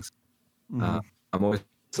things. I'm always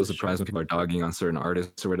so surprised when people are dogging on certain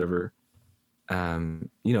artists or whatever. You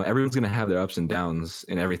know, everyone's gonna have their ups and downs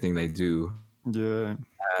in everything they do. Yeah,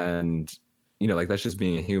 and you know, like that's just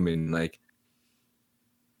being a human. Like,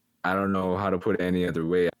 I don't know how to put it any other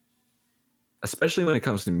way. Especially when it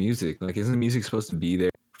comes to music. Like, isn't music supposed to be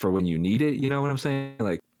there for when you need it? You know what I'm saying?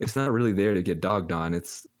 Like, it's not really there to get dogged on.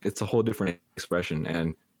 It's a whole different expression.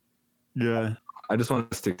 And yeah, I just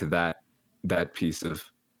want to stick to that piece of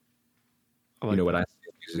you know what I see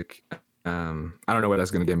in music. I don't know what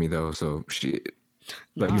that's gonna get me though. So shit.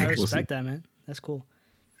 No, I respect that, man. That's cool.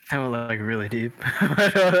 That was like really deep. Do you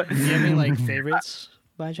have any like favorites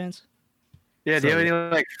by chance? Yeah, do you have any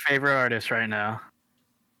like favorite artists right now?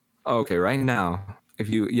 Okay, right now,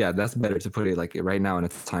 that's better to put it like right now in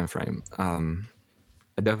its time frame.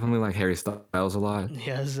 I definitely like Harry Styles a lot.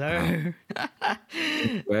 Yes, sir.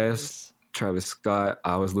 West, Travis Scott.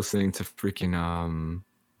 I was listening to freaking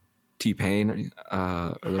T-Pain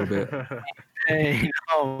a little bit. Hey,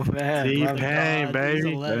 oh man, T-Pain,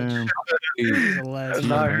 baby. It's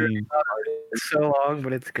not really it's so long,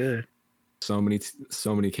 but it's good. So many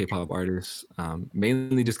K-pop artists,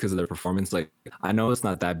 mainly just because of their performance. Like, I know it's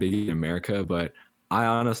not that big in America, but I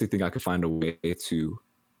honestly think I could find a way to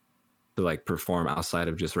like perform outside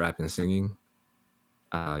of just rap and singing.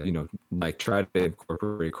 You know, like try to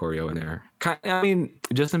incorporate choreo in there. I mean,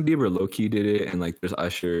 Justin Bieber low key did it, and like there's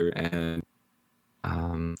Usher and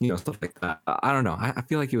you know, stuff like that. I don't know. I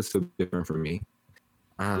feel like it was so different for me.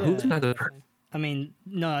 Who's another? I mean,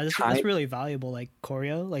 no, that's really valuable. Like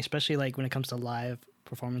choreo, like especially like when it comes to live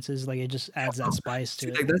performances, like it just adds that spice to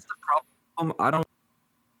it. Like that's the problem. I don't.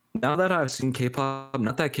 Now that I've seen K-pop,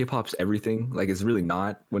 not that K-pop's everything. Like it's really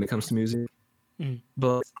not when it comes to music.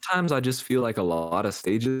 But sometimes I just feel like a lot of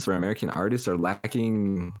stages for American artists are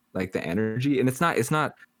lacking like the energy, and it's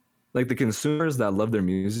not like the consumers that love their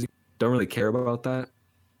music don't really care about that.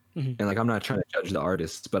 And like I'm not trying to judge the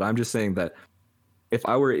artists, but I'm just saying that if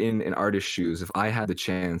I were in an artist's shoes, if I had the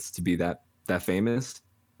chance to be that famous,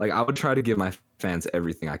 like I would try to give my fans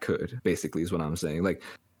everything I could. Basically, is what I'm saying. Like,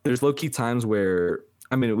 there's low key times where,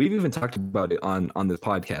 I mean, we've even talked about it on the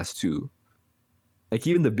podcast too. Like,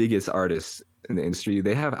 even the biggest artists in the industry,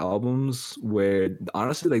 they have albums where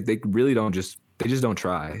honestly, like, they just don't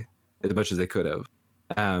try as much as they could have.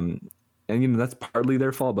 And that's partly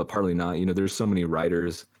their fault, but partly not. There's so many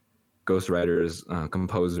writers, ghostwriters,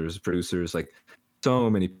 composers, producers, like so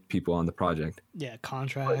many people on the project. Yeah,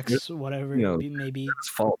 contracts, whatever. Maybe there's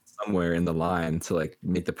fault somewhere in the line to like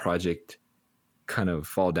make the project kind of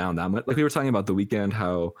fall down that much. Like, we were talking about The Weeknd,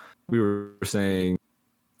 how we were saying,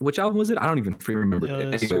 which album was it? I don't even remember.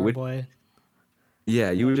 Anyway, Boy.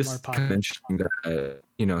 Yeah, you were just mentioning that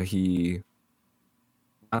he.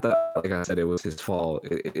 Not that, like I said, it was his fault.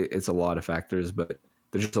 It's a lot of factors, but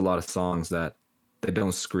there's just a lot of songs that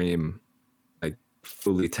don't scream like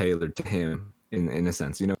fully tailored to him in a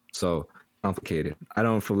sense, So complicated. I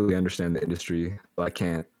don't fully understand the industry, so I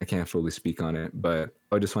can't fully speak on it. But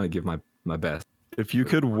I just want to give my best. If you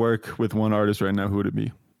could work with one artist right now, who would it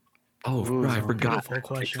be? Oh, right, I forgot.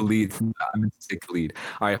 Take the lead. I'm going to take the lead.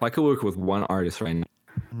 All right, if I could work with one artist right now.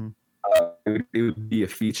 Mm-hmm. It would be a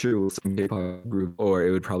feature with some K-pop group, or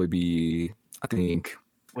it would probably be, I think,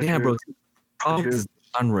 probably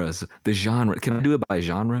the genre. Can I do it by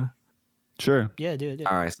genre? Sure. Yeah, do it.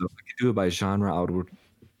 All right, so if I could do it by genre,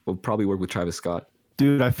 we'll probably work with Travis Scott.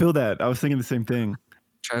 Dude, I feel that. I was thinking the same thing.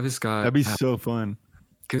 Travis Scott. That'd be so fun.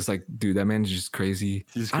 Because, like, dude, that man is just crazy.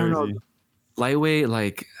 He's crazy. I don't know. Lightweight,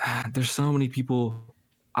 like, there's so many people.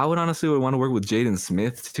 I would honestly want to work with Jaden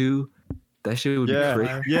Smith, too. That shit would be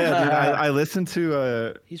crazy. Yeah, dude, I listened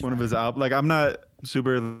to one of his albums. Like, I'm not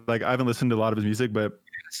super, like, I haven't listened to a lot of his music, but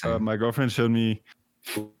my girlfriend showed me,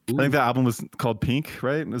 I think the album was called Pink,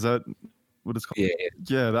 right? Is that what it's called?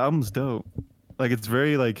 Yeah, the album's dope. Like, it's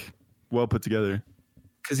very, like, well put together.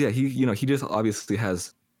 Because, yeah, he just obviously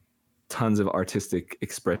has tons of artistic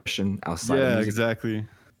expression outside of music. Exactly.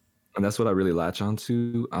 And that's what I really latch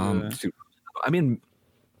onto. I mean,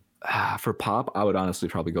 for pop, I would honestly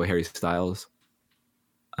probably go Harry Styles.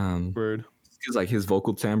 Word. Because like his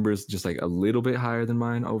vocal timbre is just like a little bit higher than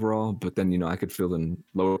mine overall, but then I could feel in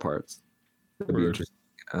lower parts. That'd be interesting.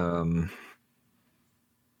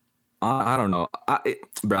 I don't know,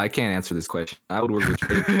 bro. I can't answer this question. I would work with.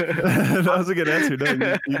 That was a good answer.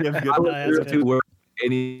 I would literally work with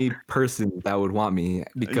any person that would want me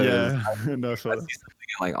because I see something in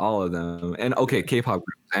like all of them. And okay, K-pop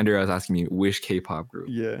group. Xander was asking me which K-pop group.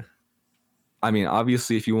 Yeah. I mean,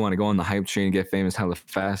 obviously, if you want to go on the hype train and get famous hella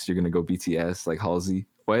fast, you're gonna go BTS, like Halsey.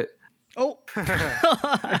 What? Oh.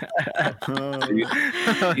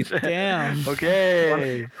 Damn.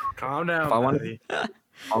 Okay. Calm down. If I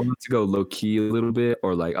wanted to go low key a little bit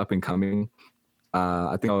or like up and coming,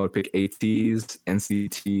 I think I would pick ATEEZ,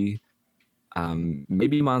 NCT,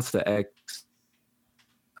 maybe Monster X.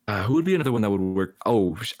 Who would be another one that would work?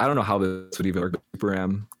 Oh, I don't know how this would even work with Super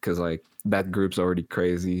M because like that group's already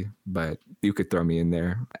crazy, but you could throw me in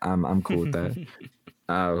there. I'm cool with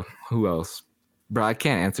that. Who else? Bro, I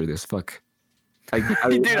can't answer this. Fuck. Dude,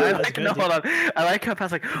 hold on. I like how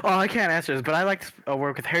Pat's like, oh, I can't answer this, but I like to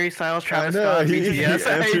work with Harry Styles, Travis Scott,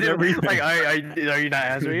 BTS. Like, are you not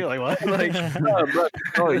answering? Like, what? Like,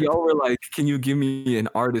 bro, y'all were like, can you give me an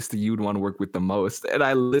artist that you'd want to work with the most? And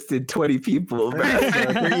I listed 20 people, bro.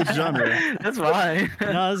 For each genre. That's fine.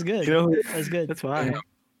 No, that's good. That's good. That's fine.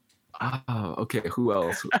 Oh, okay. Who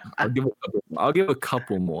else? I'll give a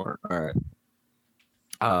couple more. All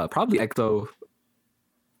right. Probably EXO.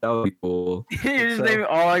 That would be cool. You just name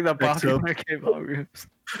all like the popular K-pop groups.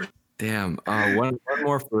 Damn. One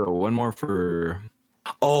more for.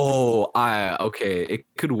 Okay. It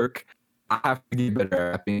could work. I have to get better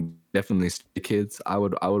at rapping. Definitely Stray Kids. I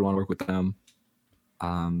would want to work with them.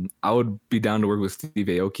 I would be down to work with Steve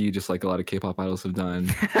Aoki, just like a lot of K-pop idols have done.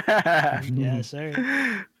 Yeah,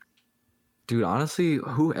 sir. Dude, honestly,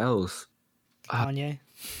 who else? Kanye.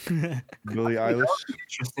 Billie Eilish.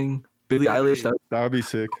 Interesting. Billie Eilish. That would be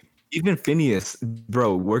sick. Even Phineas,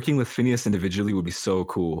 bro. Working with Phineas individually would be so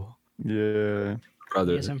cool. Yeah.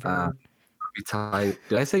 Brother. Be tight.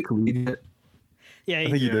 Did I say Khalid yet? Yeah, I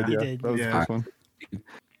think you did. He Yeah. did. That was the first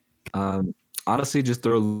one. Honestly, just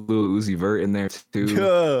throw a little Uzi Vert in there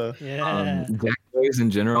too. Yeah. Black boys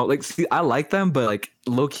in general. Like, see, I like them, but like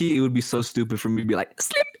low key, it would be so stupid for me to be like,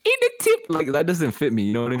 slip in the tip. Like that doesn't fit me.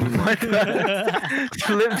 You know what I mean?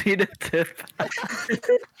 Slip in the tip.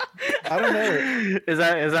 I don't know. Is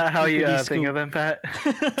that how you think of them, Pat?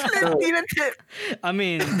 Slip in the tip. I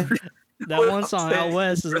mean, that one song Out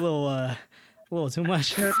West is a little a little too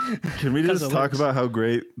much. Can we Because just of talk looks. about how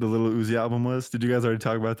great the Little Uzi album was? Did you guys already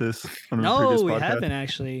talk about this on a No, previous we podcast? haven't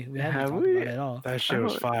actually. We haven't Have talked we? about it at all. That shit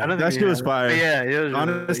was I fire. don't That think shit we was have. fire. Yeah, it was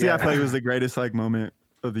Honestly, yeah. I feel like it was the greatest like moment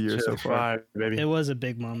of the year Shit so was far. fire, baby. It was a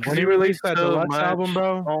big moment. When he released that so deluxe much. album,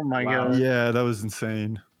 bro. Oh my Wow. god. Yeah, that was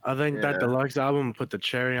insane. I think Yeah. that deluxe album put the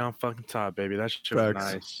cherry on fucking top, baby. That shit was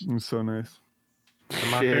Facts. nice. It was so nice.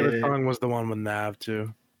 And my favorite Shit. song was the one with Nav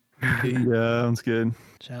too. Yeah, that's good.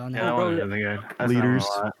 Shout out Yeah, now. that one was really good. That's Leaders.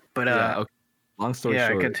 not a lot. But Yeah. Okay. Long story yeah,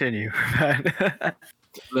 short. continue.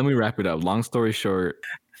 Let me wrap it up. Long story short,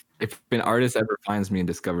 if an artist ever finds me and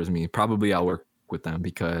discovers me, probably I'll work with them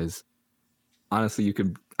because honestly, you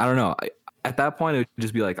could, I don't know. At that point, it would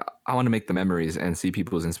just be like, I want to make the memories and see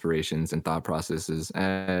people's inspirations and thought processes.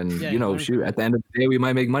 And, Yeah, you know, you shoot, at the end of the day, we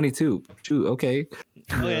might make money too. Shoot, okay.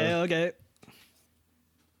 Okay.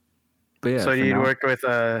 But yeah. So for you'd now, work with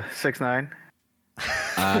 6ix9ine?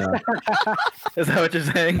 uh, Is that what you're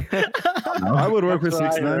saying? I would work with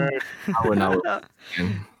That's 6 what I 9 heard. I would not work with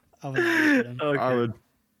him. I would agree with him. Okay. I would.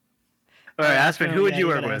 All right, Aspen, who would Yeah, you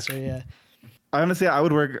work gotta with? answer, yeah. Honestly, I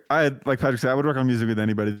would work. Like Patrick said, I would work on music with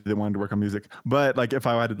anybody that wanted to work on music. But like, if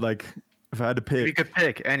I had to If you pick, could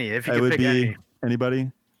pick any, if you it could would pick be any.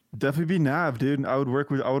 anybody. Definitely be Nav, dude. I would want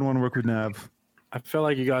to work with Nav. I feel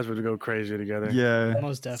like you guys would go crazy together. Yeah,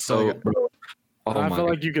 Most definitely. So, bro, oh I my feel God.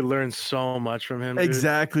 like you could learn so much from him. Dude.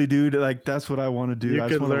 exactly, dude. Like that's what I want to do. You I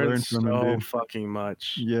could just want to learn learn from him, so dude. fucking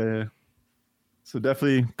much. Yeah. So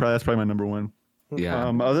definitely, that's probably my number one. Yeah.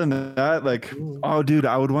 Other than that, like, oh, dude,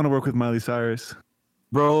 I would want to work with Miley Cyrus.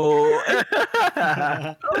 Bro,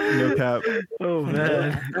 No cap. Oh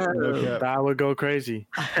man, No cap. That would go crazy.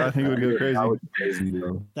 I think it would go crazy. that would be crazy,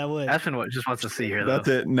 bro. That would. Aspen just wants to see her. Though. That's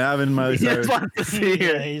it. Nav and Miley He Cyrus. just wants to see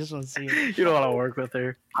Yeah, her. he just wants to see it. You don't want to work with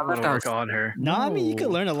her. I want to work on her. No, I mean you could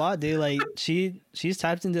No. learn a lot, dude. Like she's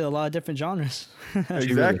tapped into a lot of different genres.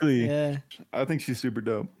 Exactly. Yeah. I think she's super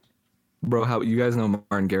dope. Bro, how you guys know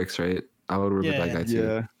Martin Garrix, right? I would work Yeah. with that guy too.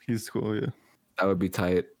 Yeah, he's cool. Yeah. That would be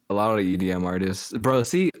tight. A lot of EDM artists, bro.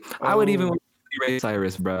 See, I would even work with Ray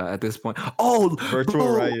Cyrus, bro. At this point, Virtual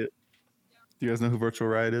bro, Riot. Do you guys know who Virtual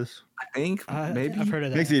Riot is? I think maybe, I've heard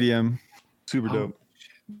of that. Makes EDM. Super Oh, dope.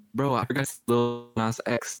 bro. I forgot Lil Nas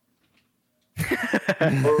X.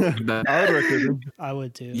 I would work with him. I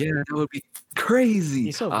would too. Yeah, that would be crazy.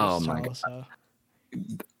 He's so Oh versatile. my god, So.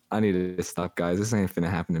 I need to stop, guys. This ain't finna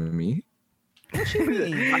happen to me. What you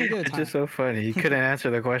mean? You had a good It's time. just so funny. You couldn't answer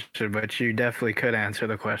the question, but you definitely could answer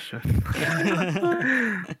the question.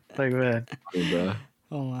 Like man, Bro.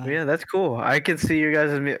 Oh my. yeah, that's cool. I can see your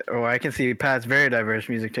guys' or I can see Pat's very diverse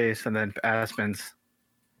music taste, and then Aspen's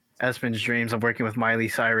dreams of working with Miley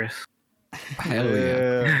Cyrus. Hell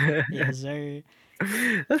yeah. Yes, sir.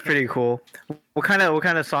 That's pretty cool. What kind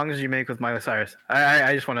of songs do you make with Miley Cyrus?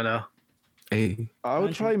 I just want to know. Hey, I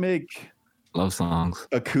would probably make love songs.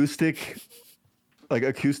 acoustic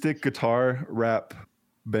guitar rap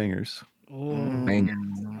bangers. Ooh. Bangers.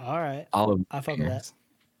 All right. All of I fuck with that. bangers.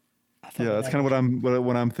 I fuck Yeah, with that's that. kind of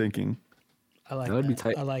what I'm thinking. I like That would be that.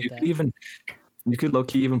 tight. I like you that. could you could low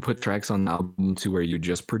key even put tracks on the album to where you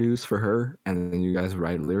just produce for her, and then you guys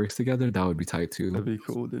write lyrics together. That would be tight too. That'd be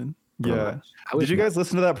cool, dude. Bro, Yeah. I would Did you guys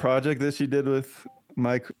listen to that project that she did with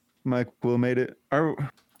Mike Will made it? Or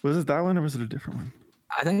was it that one or was it a different one?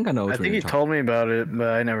 I think I know. I which one think you're you told me about it, but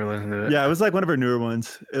I never listened to it. Yeah, it was like one of her newer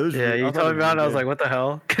ones. It was. Yeah, I you thought told me about it. I was really like, "What the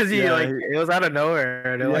hell?" Because Yeah, it was out of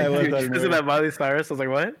nowhere. And Yeah, it was dude, out of isn't nowhere. that Miley Cyrus? I was like,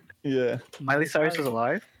 "What? good. Yeah. Miley Cyrus is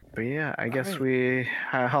alive?" But yeah, I guess Alright.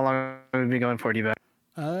 How long have we been going for, D-Back?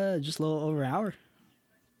 Just a little over an hour.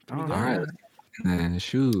 Pretty good. All right. And then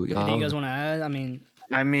shoot, y'all. Anything you guys want to add? I mean,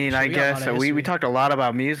 I mean, So I we got a lot guess of we history. talked a lot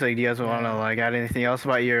about music. Do you guys want to Yeah. like add anything else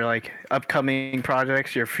about your like upcoming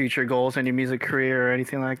projects, your future goals in your music career, or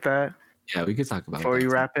anything like that Yeah, we could talk about before that. you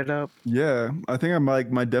wrap it up? Yeah, I think I'm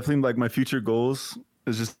like my future goals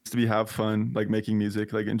is just to have fun, like making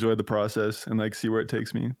music, like enjoy the process and like see where it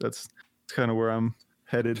takes me. That's kind of where I'm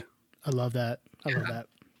headed. I love that. I love that.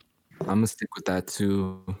 I'm gonna stick with that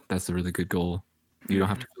too. That's a really good goal. You don't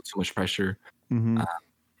have to feel too much pressure. Hmm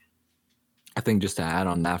I think just to add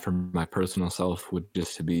on that for my personal self would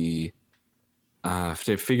just to be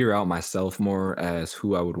to figure out myself more as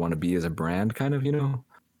who I would want to be as a brand, kind of, Mhm.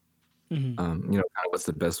 kind of what's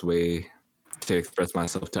the best way to express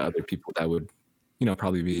myself to other people that would,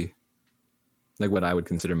 probably be like what I would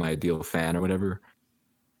consider my ideal fan or whatever.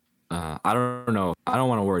 I don't know. I don't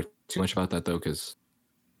want to worry too much about that though, because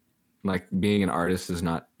like being an artist is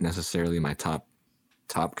not necessarily my top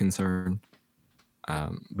concern.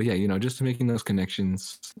 But yeah, just making those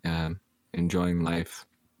connections, enjoying life.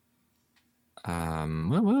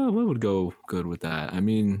 What would go good with that? I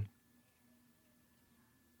mean,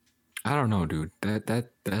 I don't know, dude.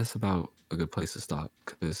 That's about a good place to stop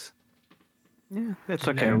because Yeah, it's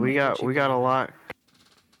okay. We got a lot.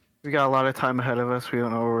 We got a lot of time ahead of us. We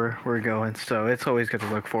don't know where we're going, so it's always good to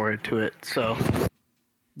look forward to it. So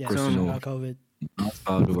Yeah, course, especially you know, about COVID.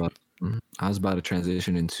 I was about to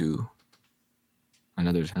transition into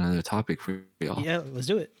another topic for y'all. Yeah, let's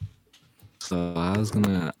do it. So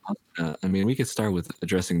I mean, we could start with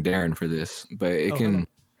addressing Darren for this, but it can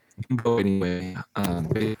go anyway.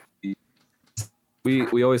 Basically,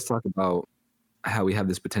 we always talk about how we have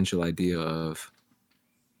this potential idea of,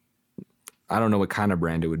 I don't know what kind of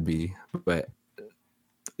brand it would be, but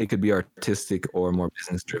it could be artistic or more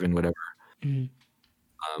business driven, whatever.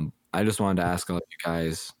 Mm-hmm. I just wanted to ask all of you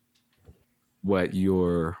guys what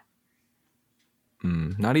your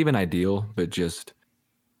not even ideal, but just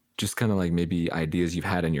kind of like maybe ideas you've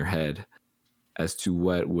had in your head as to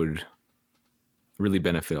what would really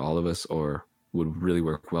benefit all of us or would really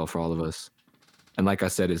work well for all of us. And like I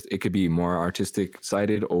said, it could be more artistic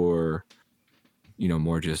sided or,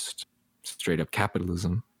 more just straight up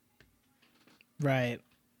capitalism. Right.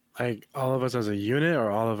 Like all of us as a unit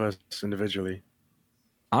or all of us individually?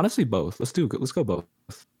 Honestly, both. Let's go both.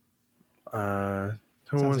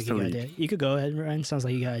 Who Sounds wants like to you got lead? idea. You could go ahead, Ryan. Sounds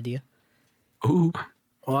like you got an idea. Ooh.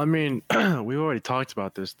 Well, I mean, we've already talked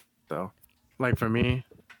about this though. Like for me,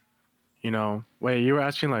 wait, you were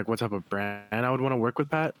asking like what type of brand I would want to work with,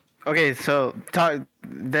 Pat? okay, so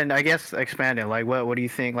then I guess expand it. Like, what do you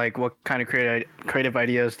think? Like, what kind of creative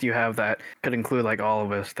ideas do you have that could include like all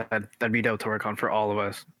of us? That'd be dope to work on for all of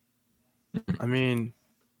us. I mean,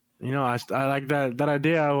 I like that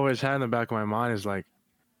idea I always had in the back of my mind is like,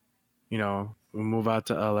 we move out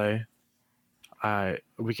to LA.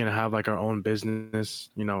 We can have like our own business,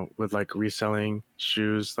 with like reselling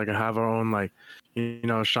shoes. Like I have our own like,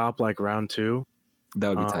 shop like round two.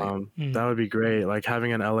 That would be tight. That would be great. Like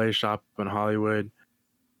having an LA shop in Hollywood,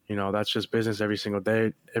 that's just business every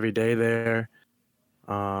day there.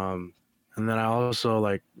 And then I also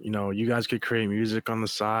like, you guys could create music on the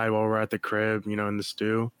side while we're at the crib, in the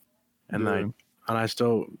stew. And and I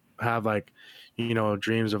still have like,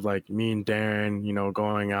 dreams of like me and Darren,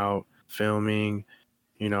 going out, filming,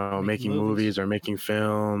 making movies or making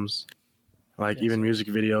films, like even music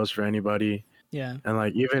videos for anybody. Yeah. And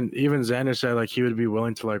like even Xander said like he would be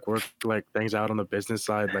willing to like work like things out on the business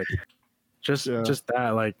side, like just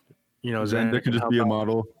that, like Xander could just be a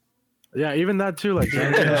model. Yeah, even that too. Like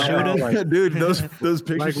Xander, like, dude, those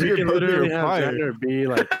pictures like we can literally have fire. Xander be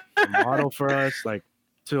like a model for us, like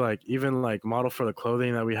to like even like model for the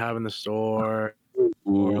clothing that we have in the store.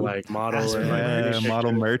 Or like model and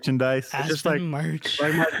model merchandise. Aspen just like merch.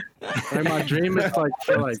 Like my dream is like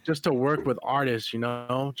for like just to work with artists,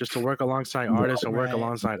 just to work alongside artists and work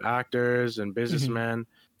alongside actors and businessmen,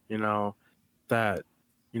 that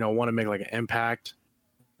want to make like an impact,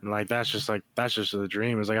 and like that's just the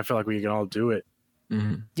dream. It's like I feel like we can all do it.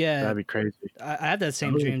 Mm-hmm. Yeah, that'd be crazy. I had that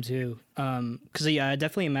same dream too. Because I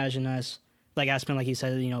definitely imagine us like Aspen, like you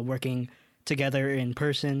said, working together in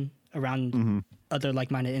person around other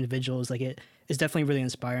like-minded individuals. Like it's definitely really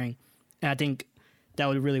inspiring, and I think that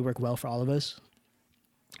would really work well for all of us.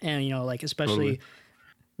 And like especially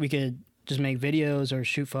we could just make videos or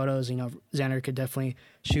shoot photos. Xander could definitely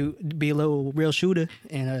be a little real shooter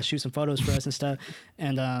and shoot some photos for us and stuff.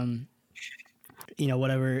 And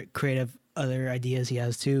whatever creative other ideas he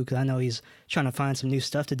has too, because I know he's trying to find some new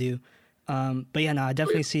stuff to do. But yeah, no, I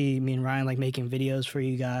definitely see me and Ryan like making videos for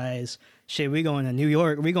you guys. Shit, we're going to New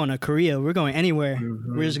York, we're going to Korea, we're going anywhere.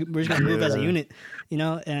 We're just gonna move as a unit,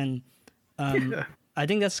 and I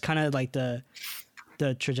think that's kind of like the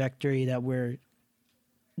trajectory that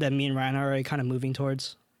me and Ryan are already kind of moving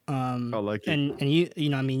towards. I like it. And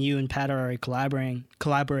you and Pat are already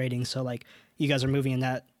collaborating, so like you guys are moving in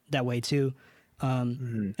that way too.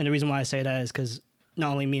 And the reason why I say that is because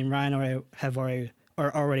not only me and Ryan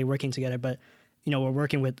are already working together, but we're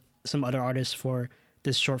working with some other artists for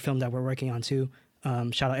this short film that we're working on too.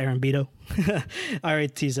 Shout out Aaron Beto. I already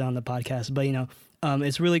teased it on the podcast, but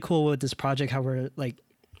it's really cool with this project how we're like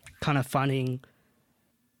kind of finding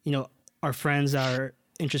our friends that are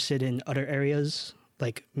interested in other areas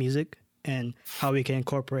like music and how we can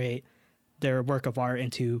incorporate their work of art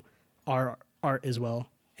into our art as well.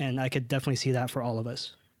 And I could definitely see that for all of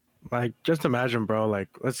us. Like just imagine, bro, like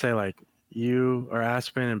let's say like you or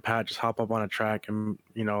Aspen and Pat just hop up on a track and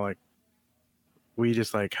like we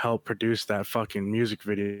just like help produce that fucking music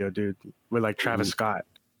video, dude, with like Travis Scott.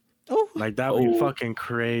 Oh, like that would be fucking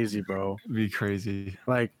crazy, bro. Be crazy.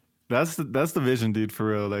 Like that's the vision, dude, for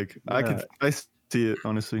real. Like I see it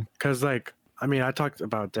honestly. Cause like I mean I talked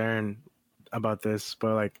about Darren about this,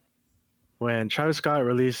 but like when Travis Scott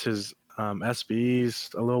released his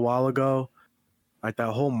SBs a little while ago, like that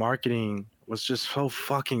whole marketing was just so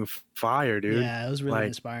fucking fire, dude. Yeah, it was really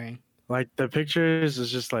inspiring. Like the pictures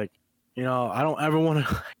is just like, you know, I don't ever want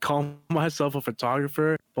to call myself a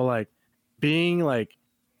photographer, but like being like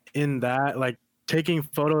in that, like taking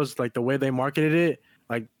photos, like the way they marketed it,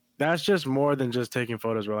 like that's just more than just taking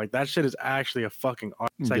photos, bro. Like that shit is actually a fucking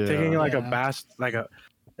art. It's like taking like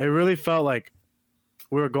it really felt like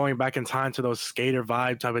we were going back in time to those skater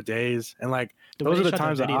vibe type of days. And like, those are the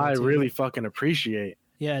times that I really fucking appreciate.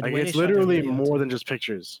 Yeah. Like it's literally more than just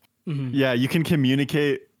pictures. Mm-hmm. Yeah. You can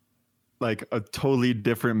communicate like a totally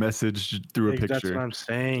different message through a picture. That's what I'm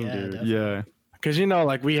saying, dude. Definitely. Yeah. Cause you know,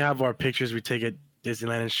 like we have our pictures we take at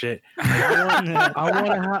Disneyland and shit. Like, I want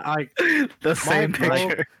to have like the same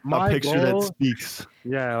picture. A picture that speaks.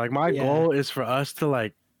 Yeah. Like my goal is for us to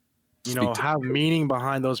like, you know, have meaning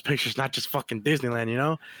behind those pictures, not just fucking Disneyland, you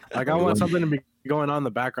know? Like I want something to be going on in the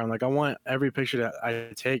background. Like I want every picture that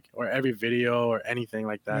I take or every video or anything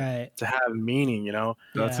like that to have meaning, you know?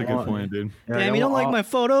 That's a good point, dude. Damn, you don't like my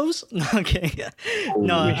photos? Okay.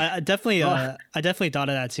 No, I definitely thought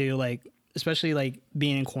of that too. Like, especially like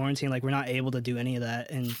being in quarantine, like we're not able to do any of that.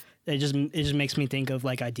 And it just makes me think of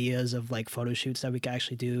like ideas of like photo shoots that we could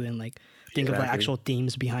actually do and like think of like actual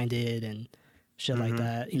themes behind it and shit like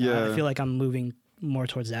that. You know, I feel like I'm moving more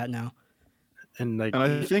towards that now. And like, and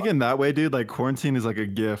I think in that way, dude, like quarantine is like a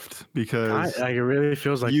gift because it really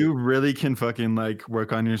feels like you really can fucking like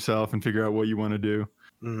work on yourself and figure out what you want to do.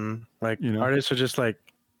 Mm-hmm. Like, you know, artists are just like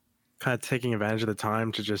kind of taking advantage of the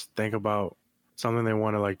time to just think about something they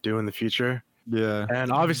want to like do in the future. Yeah.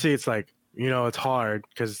 And obviously it's like, you know, it's hard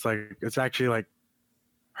because it's like, it's actually like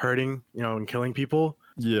hurting, you know, and killing people.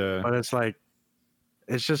 Yeah. But it's like,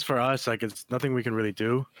 it's just for us, like it's nothing we can really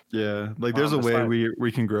do. Yeah, like there's a way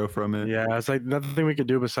we can grow from it. Yeah, it's like nothing we could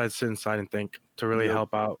do besides sit inside and think to really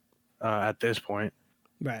help out at this point.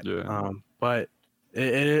 Right. Yeah. But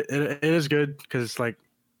it is good because it's like,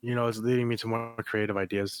 you know, it's leading me to more creative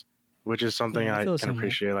ideas, which is something I can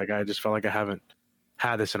appreciate. Like I just felt like I haven't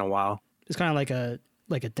had this in a while. It's kind of like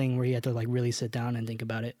a thing where you have to like really sit down and think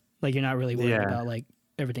about it. Like you're not really worried about like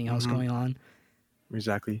everything else going on.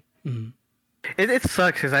 Exactly. Mm-hmm. It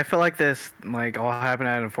sucks because I feel like this like all happened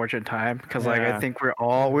at an unfortunate time because like I think we're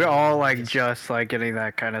all like just like getting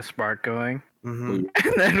that kind of spark going, and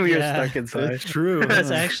then we were stuck inside. That's true.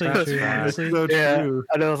 That's actually true. Honestly. So true.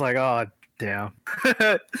 And I was like, oh damn.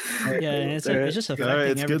 And it's just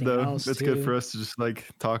affecting it's good though. else, it's too. good for us to just like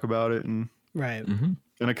talk about it and kind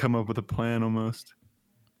of come up with a plan almost.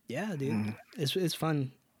 Yeah, dude, it's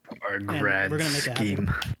fun. Our grand we're gonna make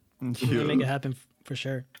scheme. We're gonna make it happen for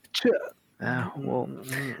sure. Yeah, well,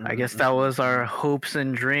 I guess that was our hopes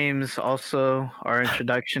and dreams. Also, our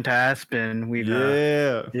introduction to AZPYN. We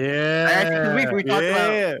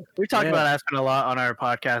talked about AZPYN a lot on our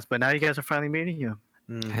podcast, but now you guys are finally meeting you.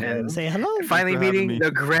 And say hello. Finally meeting the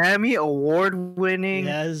Grammy award-winning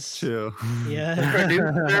producer,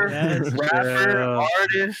 rapper,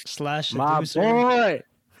 artist / my producer.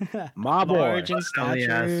 My boy, large in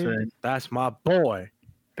stature. That's my boy.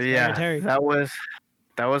 But yeah,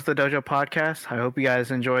 that was the Dojo podcast. I hope you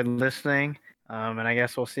guys enjoyed listening. And I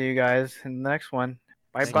guess we'll see you guys in the next one.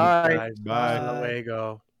 Bye. Bye. Away you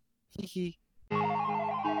go.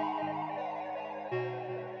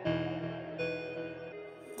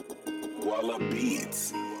 Walla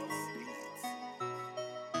Beats.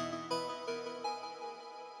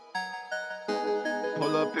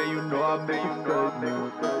 Pull up and you know I make you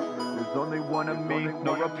statement. There's only one of me,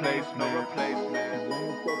 no replacement.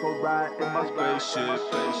 Take a ride in my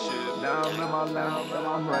spaceship. Now I'm in my lounge and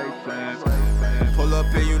I'm racing. Pull up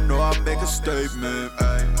and you know I make a statement.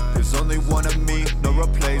 There's only one of me, no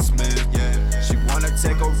replacement. Yeah, she wanna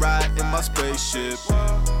take a ride in my spaceship.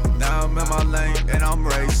 Now I'm in my lane and I'm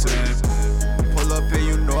racing. Pull up and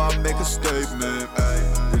you know I make a statement.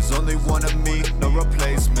 There's only one of me, no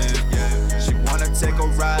replacement. Yeah, she wanna take a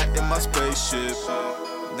ride in my spaceship.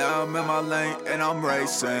 Now I'm in my lane and I'm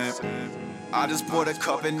racing. I just poured a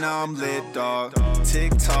cup and now I'm lit, dog.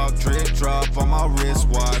 Tick-tock, drip drop on my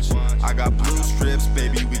wristwatch. I got blue strips,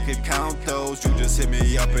 baby, we could count those. You just hit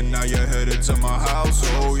me up and now you're headed to my house,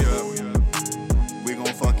 oh yeah. We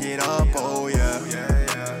gon' fuck it up, oh yeah.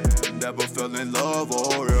 Never fell in love,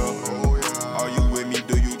 oh yeah. Are you with me,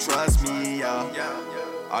 do you trust me, yeah?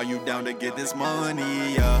 Are you down to get this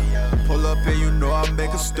money, yeah? Pull up and you know I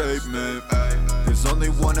make a statement. There's only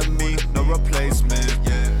one of me, no replacement,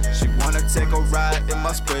 yeah. She wanna take a ride in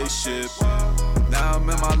my spaceship. Now I'm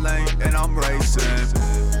in my lane and I'm racing.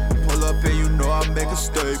 Pull up and you know I make a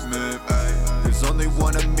statement. There's only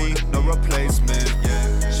one of me, no replacement,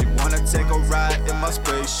 yeah. She wanna take a my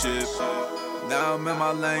spaceship. Now I'm in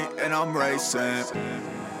my lane and I'm racing.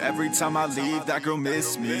 Every time I leave, that girl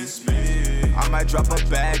miss me. I might drop a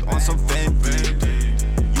bag on some Fendi.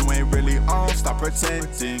 You ain't really on, stop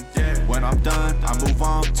pretending. When I'm done, I move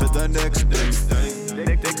on to the next thing.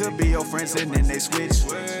 They could be your friends and then they switch.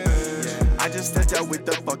 I just touched out with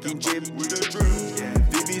the fucking jib.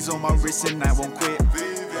 BB's on my wrist and I won't quit.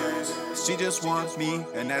 She just wants me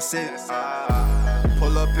and that's it.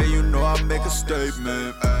 Pull up and you know I make a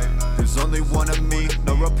statement. There's only one of me,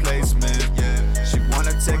 no replacement. She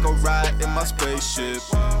wanna take a ride in my spaceship.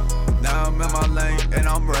 Now I'm in my lane and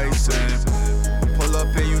I'm racing. Pull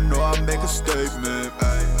up and you know I make a statement.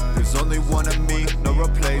 There's only one of me, no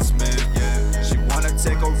replacement. She wanna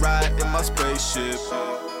take a ride in my spaceship.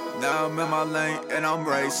 Now I'm in my lane and I'm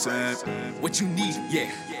racing. What you need, yeah,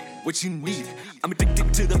 what you need. I'm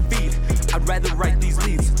addicted to the beat, I'd rather write these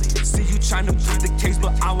leads. See you trying to plead the case,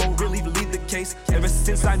 but I won't really believe the case. Ever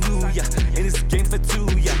since I knew ya, in this game for two,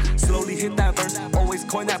 yeah. Slowly hit that verse, always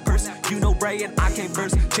coin that purse. You know Bray and I can't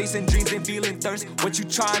verse. Chasing dreams and feeling thirst. What you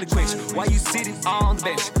trying to quench? Why you sitting on the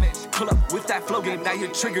bench? Pull up with that flow game, now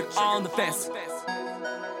you're triggered on the fence.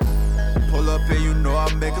 Pull up and you know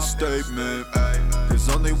I make a statement. There's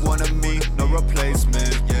only one of me, no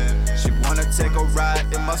replacement. She wanna take a ride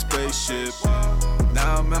in my spaceship.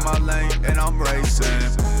 Now I'm in my lane and I'm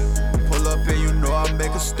racing. Pull up and you know I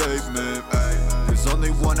make a statement. There's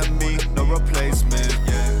only one of me, no replacement.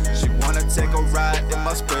 She wanna take a ride in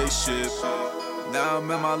my spaceship. Now I'm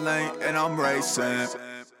in my lane and I'm racing.